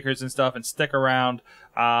enjoying your stickers and stuff, and stick around.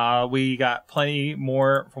 We got plenty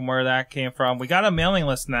more from where that came from. We got a mailing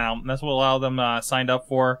list now, and that's what a lot of them signed up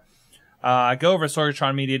for. Go over to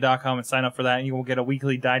sorgatronmedia.com and sign up for that, and you will get a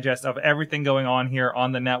weekly digest of everything going on here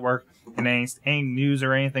on the network, and any news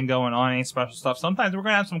or anything going on, any special stuff. Sometimes we're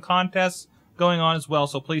going to have some contests going on as well,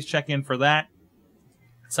 so please check in for that.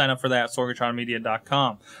 Sign up for that at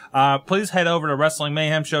sorgatronmedia.com. Please head over to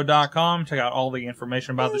WrestlingMayhemShow.com. Check out all the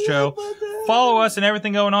information about the show. Follow us and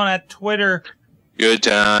everything going on at Twitter. Good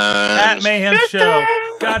times. At Mayhem Show.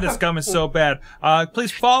 God, this gum is so bad.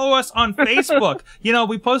 Please follow us on Facebook. You know,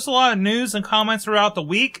 we post a lot of news and comments throughout the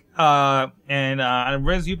week. And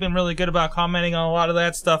Rizz, you've been really good about commenting on a lot of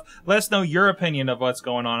that stuff. Let us know your opinion of what's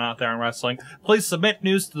going on out there in wrestling. Please submit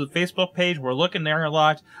news to the Facebook page. We're looking there a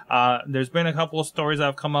lot. There's been a couple of stories that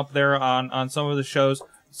have come up there on some of the shows.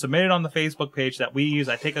 Submit it on the Facebook page that we use.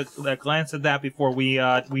 I take a glance at that before we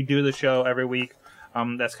do the show every week.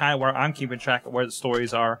 That's kind of where I'm keeping track of where the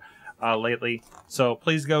stories are lately. So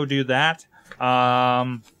please go do that.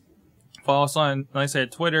 Follow us on, like I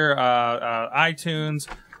said, Twitter, iTunes,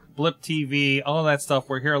 Blip TV, all that stuff.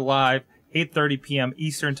 We're here live, 8:30 p.m.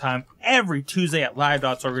 Eastern Time, every Tuesday at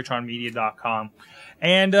live.sorgatronmedia.com.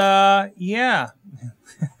 And, yeah.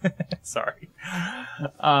 Sorry.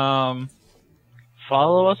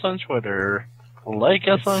 Follow us on Twitter. Like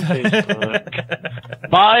us on Facebook.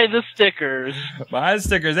 Buy the stickers. Buy the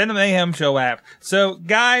stickers and the Mayhem Show app. So,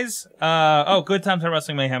 guys, good times at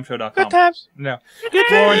WrestlingMayhemShow.com. Good times. No. Good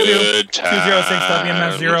times.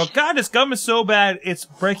 412-206-WMS0. God, this gum is so bad, it's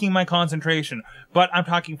breaking my concentration. But I'm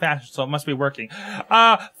talking fast, so it must be working.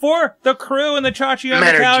 For the crew and the Chachi on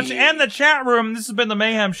the couch and the chat room, this has been the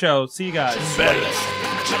Mayhem Show. See you guys.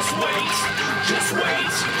 Just wait.